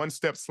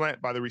 one-step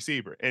slant by the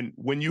receiver. And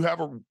when you have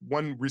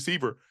one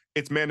receiver,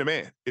 it's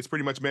man-to-man. It's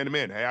pretty much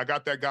man-to-man. Hey, I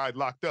got that guy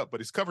locked up, but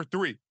it's cover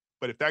 3.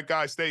 But if that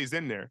guy stays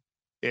in there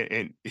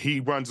and he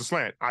runs a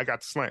slant, I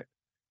got the slant.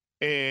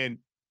 And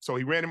so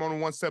he ran him on a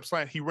one-step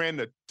slant. He ran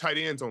the tight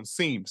ends on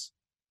seams.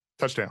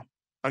 Touchdown.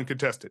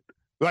 Uncontested.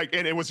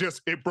 And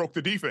it broke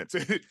the defense.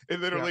 It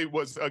literally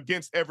was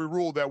against every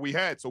rule that we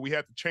had. So we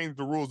had to change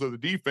the rules of the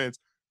defense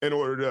in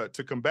order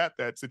to combat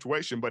that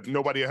situation, but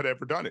nobody had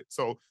ever done it.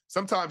 So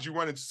sometimes you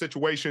run into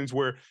situations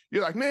where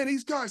you're like, man,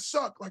 these guys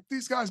suck.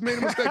 These guys made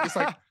a mistake. It's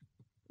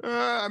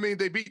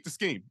they beat the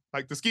scheme.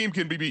 The scheme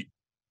can be beat.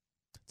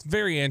 It's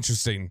very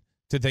interesting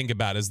to think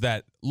about is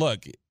that,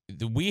 look,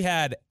 we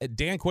had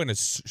Dan Quinn,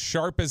 as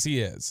sharp as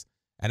he is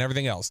and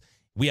everything else.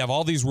 We have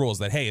all these rules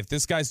that, hey, if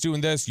this guy's doing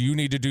this, you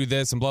need to do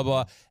this and blah,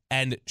 blah.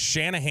 And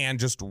Shanahan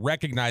just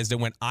recognized it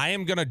when I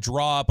am going to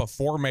draw up a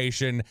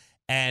formation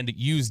and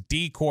use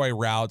decoy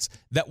routes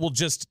that will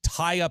just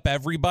tie up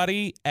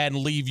everybody and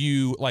leave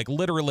you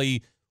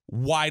literally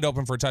wide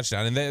open for a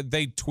touchdown. And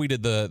they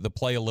tweeted the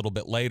play a little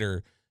bit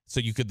later so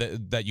you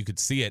could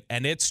see it.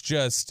 And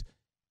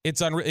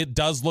it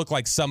does look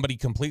like somebody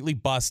completely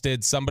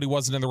busted. Somebody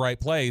wasn't in the right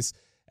place.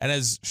 And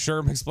as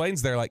Sherm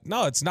explains there,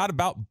 no, it's not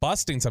about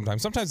busting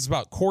sometimes. Sometimes it's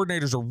about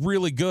coordinators are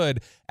really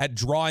good at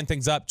drawing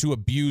things up to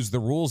abuse the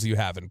rules you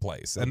have in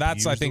place. And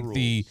that's, I think,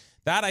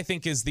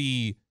 is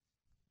the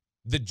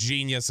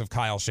genius of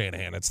Kyle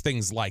Shanahan. It's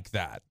things like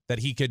that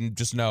he can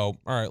just know,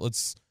 all right,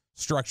 let's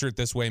structure it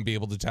this way and be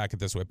able to attack it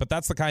this way. But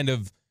that's the kind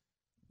of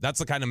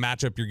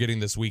matchup you're getting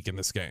this week in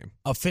this game.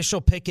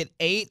 Official pick at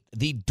 8,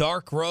 the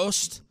Dark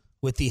Roast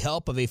with the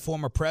help of a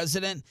former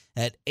president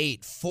at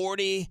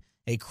 8:40.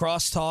 A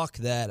crosstalk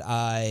that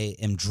I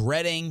am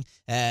dreading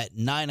at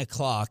 9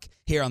 o'clock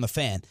here on The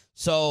Fan.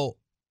 So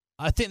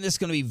I think this is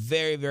going to be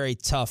very, very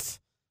tough.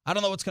 I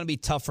don't know what's going to be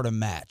tougher to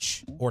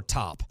match or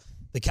top.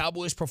 The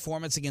Cowboys'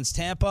 performance against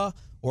Tampa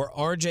or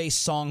RJ's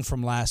song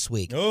from last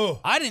week.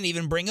 Oh. I didn't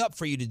even bring up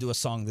for you to do a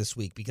song this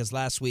week because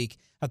last week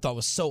I thought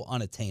was so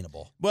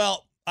unattainable.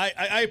 Well,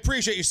 I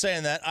appreciate you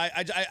saying that.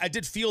 I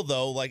did feel,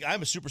 though,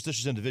 I'm a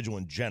superstitious individual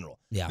in general.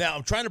 Yeah. Now,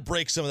 I'm trying to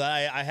break some of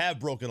that. I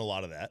have broken a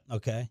lot of that.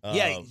 Okay.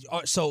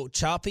 So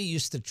Choppy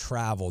used to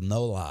travel,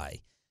 no lie,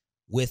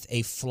 with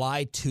a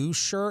Fly 2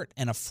 shirt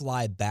and a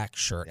Fly back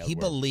shirt. Yeah, he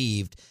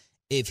believed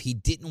if he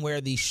didn't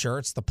wear these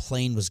shirts, the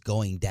plane was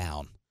going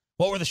down.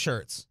 What were the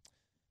shirts?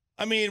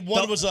 I mean,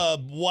 one was a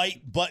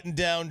white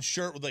button-down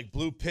shirt with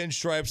blue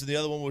pinstripes, and the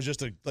other one was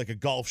just a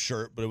golf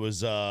shirt, but it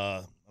was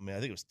I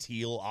think it was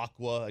teal,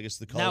 aqua, I guess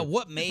the color. Now,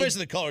 what made it's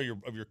basically the color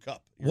of your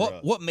cup.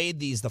 What made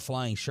these the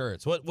flying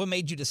shirts? What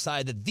made you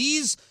decide that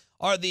these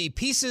are the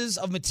pieces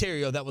of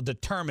material that will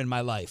determine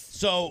my life?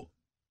 So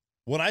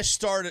when I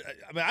started,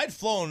 I'd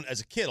flown as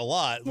a kid a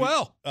lot.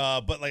 Well,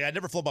 but I'd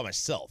never flown by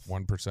myself.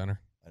 1%er.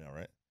 I know,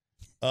 right?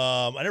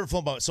 I never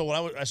flown by. So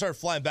when I started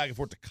flying back and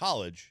forth to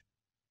college,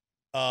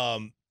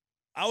 I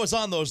was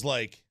on those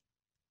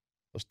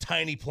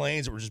tiny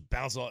planes that were just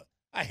bouncing.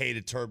 I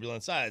hated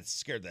turbulence. It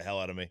scared the hell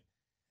out of me.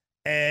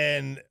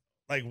 And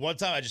Like one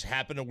time I just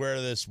happened to wear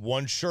this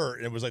one shirt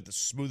and it was like the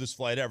smoothest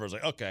flight ever. I was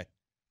like, okay,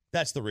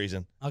 that's the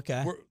reason.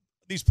 Okay.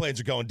 These planes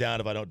are going down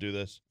if I don't do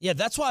this. Yeah,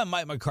 that's why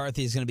Mike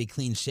McCarthy is going to be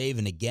clean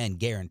shaven again,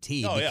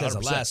 guaranteed, because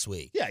of 100%. last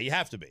week. Yeah, you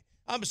have to be.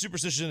 I'm a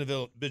superstitious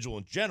individual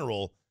in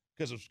general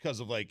because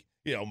of like,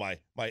 my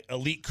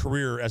elite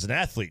career as an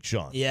athlete,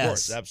 Sean. Yes. Of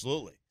course,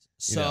 absolutely.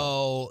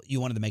 So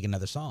you wanted to make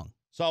another song.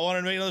 So I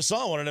wanted to make another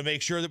song. I wanted to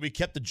make sure that we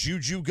kept the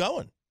juju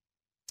going.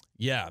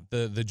 Yeah,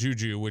 the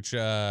juju, which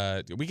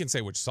we can say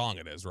which song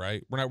it is,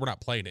 right? We're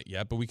not playing it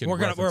yet, but we can.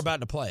 We're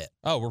about to play it.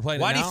 Oh, we're playing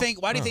Why it do now? you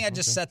think? Why do you think I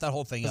just set that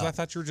whole thing up? Because I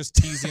thought you were just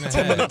teasing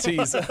ahead. 10-minute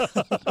tease.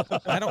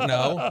 I don't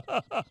know.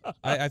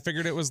 I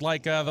figured it was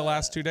like the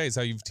last 2 days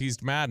how you've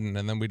teased Madden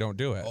and then we don't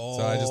do it. So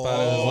I just thought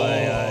it was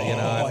like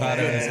I thought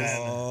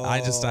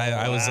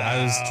it was.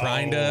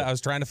 I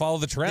was trying to follow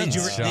the trends.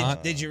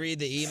 Did you read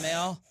the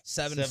email?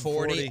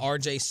 740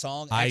 RJ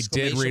song. I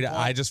did read it. Point?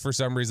 I just for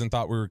some reason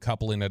thought we were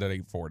coupling it at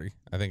 8:40.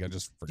 I think I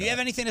just forgot. Do you have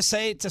anything to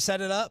say to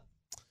set it up?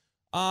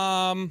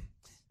 I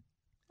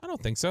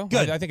don't think so.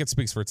 Good. I think it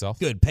speaks for itself.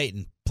 Good,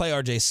 Peyton. Play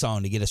RJ's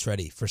song to get us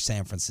ready for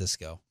San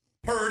Francisco.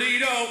 Purdy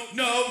don't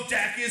know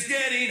Dak is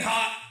getting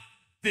hot.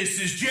 This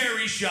is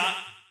Jerry's shot.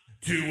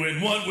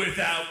 2-1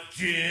 without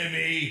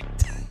Jimmy.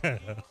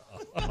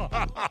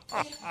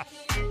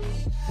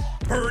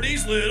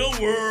 Purdy's little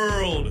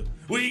world.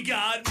 We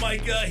got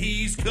Micah,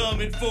 he's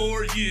coming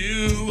for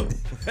you.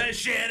 And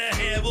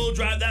Shanahan will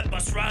drive that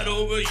bus right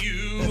over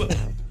you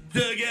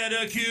to get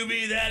a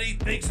QB that he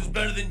thinks is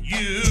better than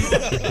you.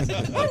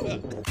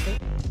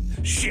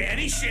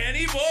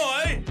 Shanny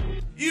boy,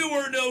 you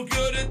were no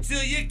good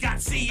until you got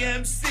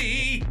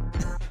CMC.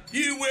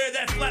 You wear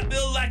that flat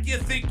bill like you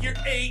think you're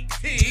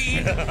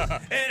 18.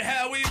 And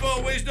how we've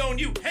always known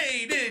you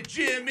hated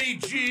Jimmy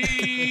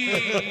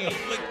G.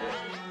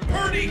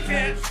 Purdy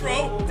can't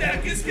throw,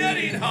 Dak is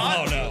getting hot.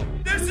 Oh, no.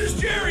 This is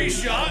Jerry's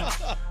shot.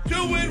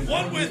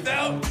 2-1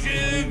 without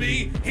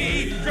Jimmy.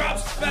 He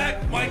drops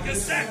back, Micah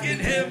sacking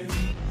him.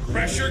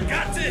 Pressure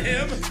got to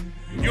him.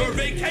 Your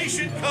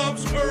vacation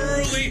comes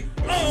early.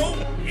 Oh,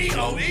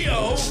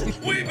 E-O-E-O.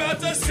 We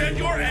about to send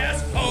your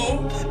ass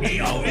home.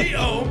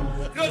 E-O-E-O.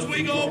 Because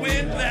we gon'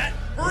 win that.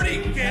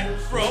 Purdy can't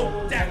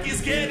throw. Dak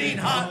is getting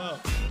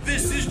hot.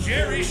 This is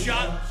Jerry's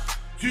shot.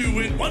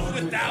 2-1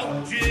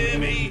 without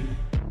Jimmy.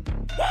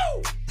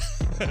 Woo!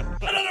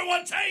 Another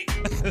one take.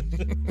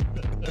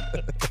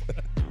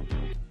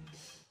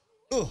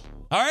 All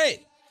right.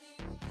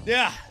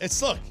 Yeah,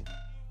 look.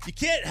 You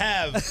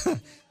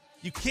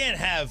can't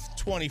have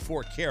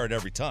 24 karat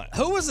every time.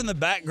 Who was in the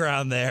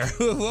background there? I think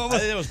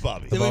it was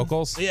Bobby. The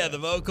vocals? Yeah, the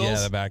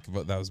vocals. Yeah,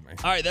 that was me.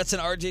 All right, that's an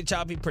RJ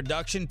Choppy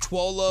production.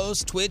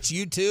 Twolos, Twitch,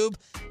 YouTube,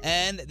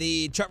 and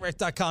the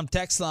truckwreck.com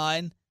text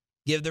line.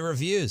 Give the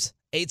reviews.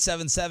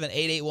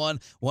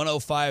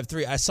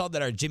 877-881-1053. I saw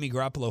that our Jimmy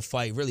Garoppolo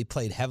fight really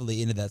played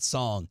heavily into that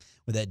song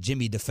with that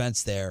Jimmy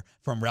defense there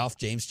from Ralph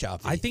James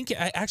Choppy. I think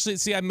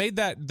I made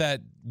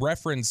that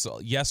reference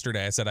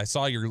yesterday. I said I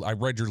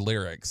read your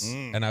lyrics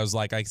and I was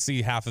like, I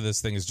see half of this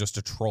thing is just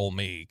to troll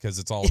me because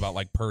it's all about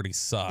like Purdy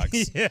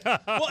sucks. Yeah.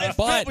 Well, it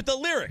fit with the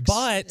lyrics.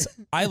 But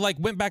I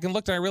went back and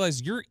looked and I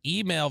realized your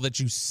email that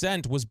you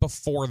sent was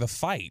before the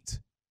fight.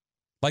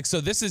 Like,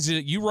 so this is,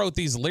 you wrote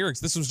these lyrics.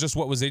 This was just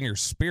what was in your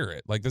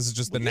spirit. Like, this is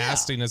just the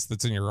nastiness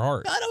that's in your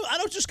heart. I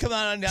don't just come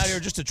out here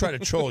just to try to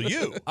troll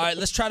you. All right,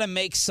 let's try to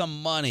make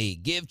some money.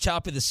 Give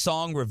Choppy the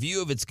song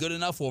review. If it's good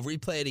enough, we'll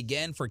replay it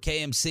again for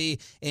KMC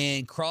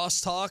in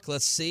Crosstalk.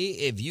 Let's see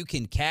if you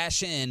can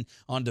cash in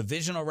on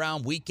divisional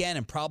round weekend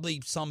and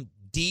probably some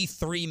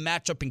D3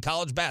 matchup in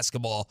college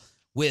basketball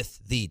with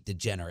the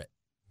Degenerate.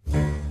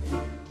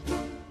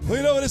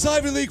 Well, it's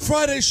Ivy League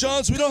Friday,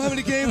 Sean, so we don't have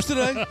any games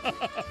today.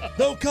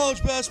 No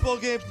college basketball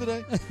games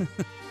today.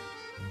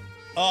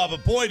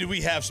 But boy, do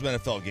we have some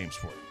NFL games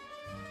for you.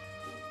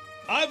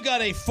 I've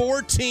got a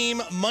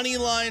 4-team money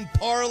line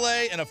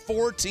parlay and a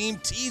 4-team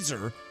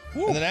teaser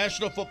in the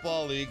National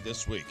Football League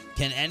this week.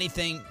 Can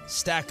anything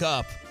stack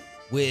up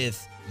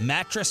with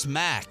Mattress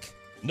Mac?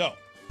 No.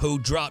 Who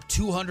dropped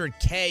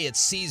 $200K at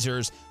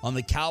Caesars on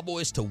the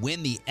Cowboys to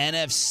win the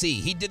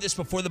NFC. He did this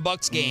before the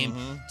Bucs game.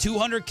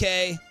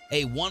 $200K,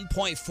 a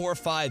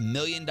 $1.45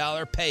 million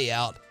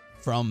payout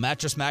from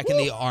Mattress Mac in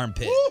the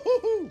armpit.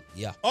 Woo-hoo-hoo.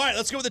 Yeah. All right,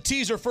 let's go with the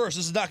teaser first.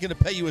 This is not going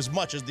to pay you as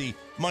much as the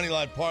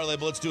Moneyline Parlay,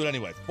 but let's do it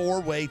anyway.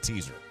 4-way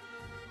teaser.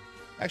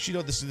 Actually,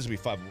 no, this will be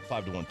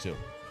 5-1 too.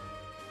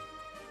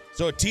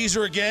 So a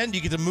teaser again,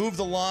 you get to move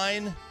the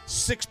line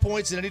 6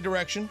 points in any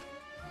direction.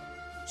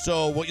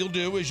 So what you'll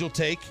do is you'll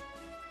take,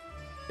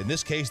 in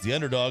this case, the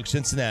underdog,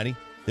 Cincinnati.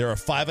 They're a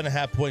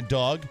 5.5-point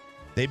dog.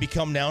 They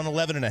become now an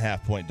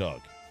 11.5-point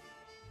dog.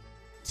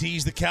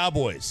 Tease the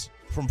Cowboys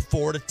from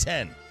 4 to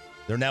 10.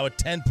 They're now a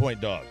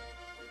 10-point dog.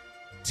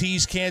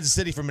 Tease Kansas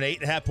City from an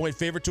 8.5-point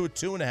favorite to a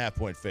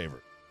 2.5-point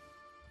favorite.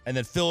 And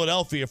then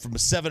Philadelphia from a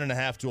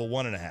 7.5 to a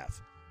 1.5.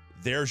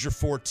 There's your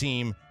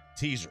 4-team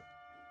teaser.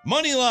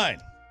 Money line.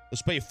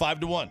 Let's pay you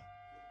 5-1.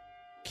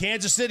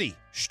 Kansas City,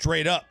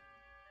 straight up.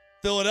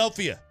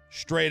 Philadelphia,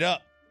 straight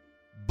up.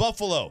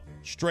 Buffalo,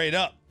 straight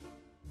up.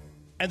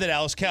 and the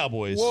Dallas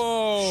Cowboys.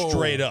 Whoa.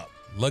 Straight up.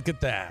 Look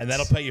at that. And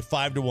that'll pay you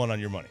 5-1 on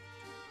your money.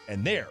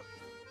 And there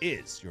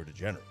is your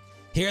degenerate.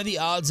 Here are the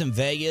odds in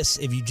Vegas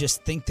if you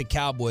just think the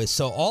Cowboys.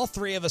 So all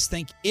three of us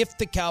think if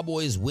the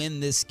Cowboys win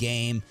this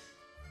game,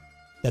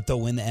 that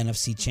they'll win the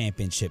NFC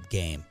Championship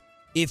game.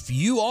 If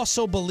you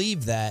also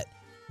believe that,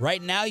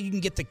 right now you can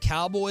get the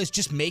Cowboys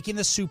just making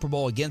the Super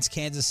Bowl against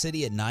Kansas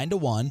City at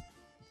 9-1.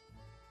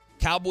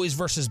 Cowboys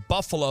versus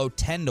Buffalo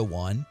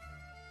 10-1.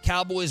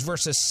 Cowboys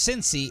versus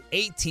Cincy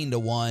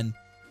 18-1.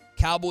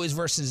 Cowboys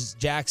versus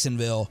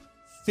Jacksonville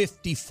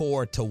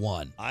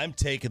 54-1. I'm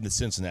taking the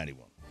Cincinnati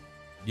one.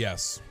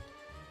 Yes.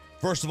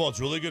 First of all, it's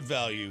really good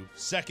value.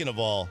 Second of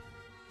all,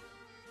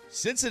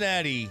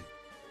 Cincinnati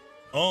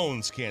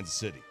owns Kansas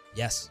City.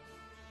 Yes.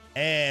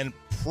 And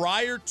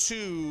prior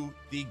to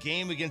the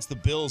game against the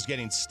Bills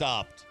getting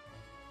stopped,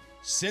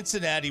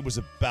 Cincinnati was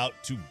about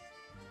to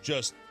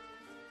just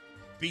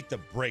beat the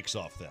brakes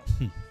off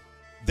them.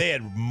 They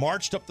had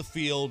marched up the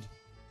field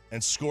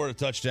and scored a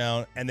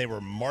touchdown, and they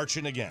were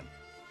marching again.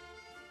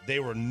 They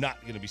were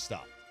not going to be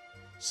stopped.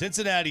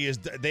 Cincinnati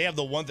they have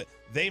the one that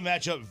they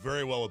match up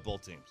very well with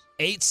both teams.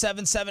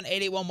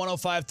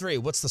 877-881-1053.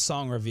 What's the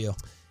song review?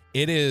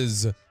 It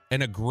is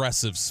an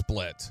aggressive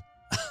split.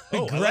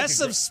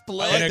 Aggressive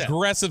split. An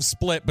aggressive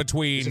split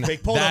between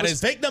fake poll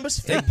numbers, fake numbers,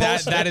 fake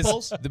polls, that fake is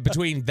polls.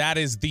 Between that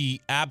is the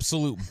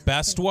absolute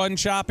best one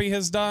Choppy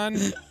has done,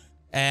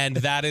 and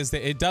that is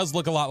it does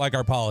look a lot like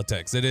our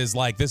politics. It is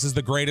like this is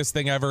the greatest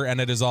thing ever,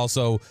 and it is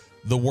also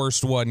the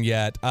worst one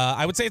yet.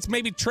 I would say it's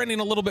maybe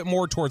trending a little bit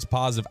more towards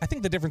positive. I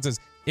think the difference is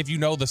if you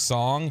know the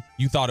song,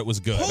 you thought it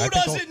was good. Who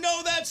doesn't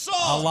know that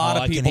song? A lot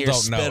of people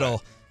don't know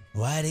it.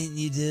 Why didn't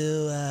you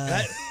do?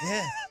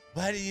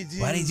 Why did you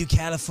do? Why didn't you do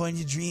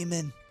California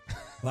Dreamin'?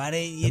 Why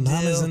didn't you the do?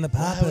 mamas and the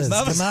papas?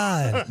 Come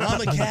on,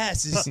 Mama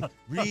Cass is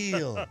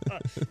real.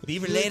 Be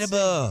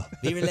relatable.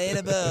 Be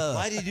relatable.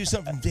 Why did you do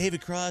something from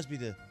David Crosby?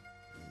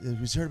 We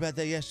heard about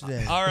that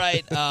yesterday. All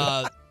right.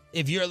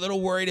 If you're a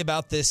little worried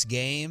about this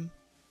game,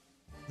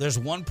 there's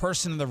one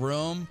person in the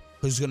room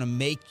who's going to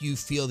make you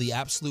feel the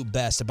absolute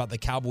best about the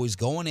Cowboys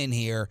going in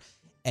here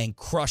and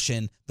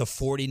crushing the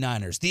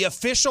 49ers. The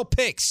official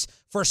picks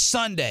for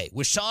Sunday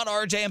with Sean,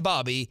 RJ, and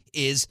Bobby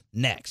is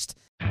next.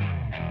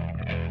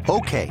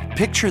 Okay,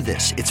 picture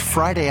this. It's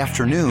Friday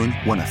afternoon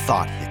when a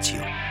thought hits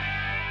you.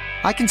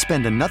 I can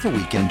spend another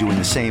weekend doing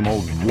the same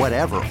old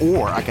whatever,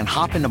 or I can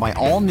hop into my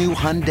all-new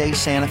Hyundai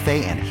Santa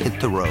Fe and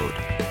hit the road.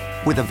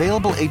 With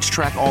available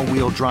H-Track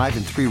all-wheel drive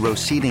and 3-row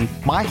seating,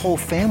 my whole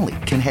family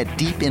can head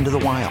deep into the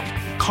wild.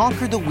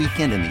 Conquer the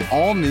weekend in the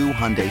all-new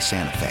Hyundai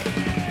Santa Fe.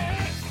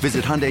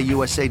 Visit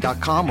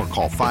HyundaiUSA.com or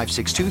call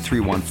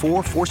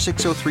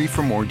 562-314-4603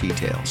 for more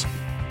details.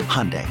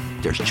 Hyundai,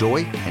 there's joy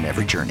in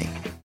every journey.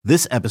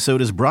 This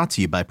episode is brought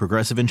to you by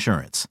Progressive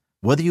Insurance.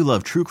 Whether you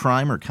love true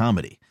crime or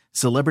comedy,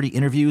 celebrity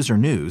interviews or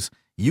news,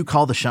 you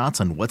call the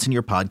shots on what's in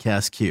your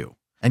podcast queue.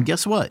 And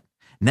guess what?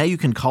 Now you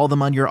can call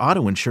them on your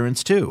auto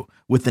insurance too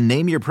with the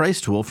Name Your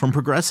Price tool from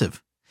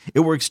Progressive.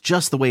 It works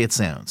just the way it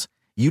sounds.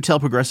 You tell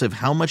Progressive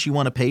how much you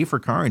want to pay for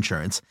car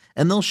insurance,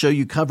 and they'll show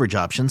you coverage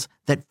options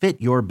that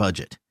fit your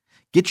budget.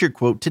 Get your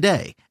quote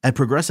today at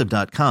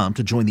Progressive.com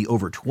to join the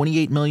over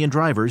 28 million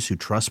drivers who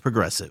trust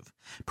Progressive.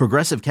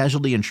 Progressive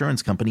Casualty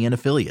Insurance Company and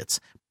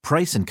Affiliates.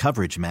 Price and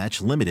coverage match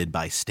limited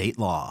by state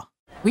law.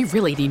 We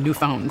really need new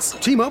phones.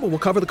 T-Mobile will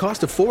cover the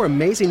cost of 4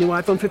 amazing new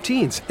iPhone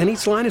 15s, and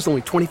each line is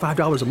only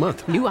 $25 a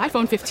month. New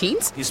iPhone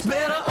 15s? It's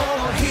better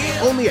over here.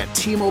 Only at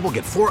T-Mobile,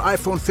 get 4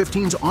 iPhone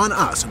 15s on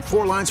us and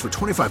 4 lines for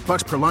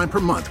 $25 per line per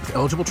month with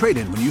eligible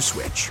trade-in when you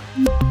switch.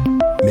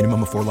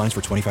 Minimum of 4 lines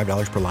for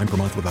 $25 per line per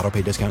month with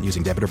autopay discount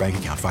using debit or bank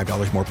account.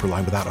 $5 more per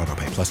line without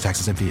autopay, plus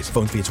taxes and fees.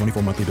 Phone fee at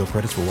 24 monthly bill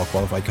credits for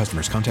well-qualified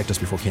customers. Contact us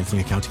before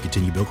canceling account to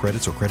continue bill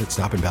credits or credit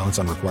stop and balance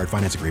on required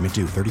finance agreement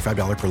due.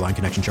 $35 per line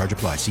connection charge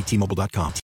applies. See T-Mobile.com.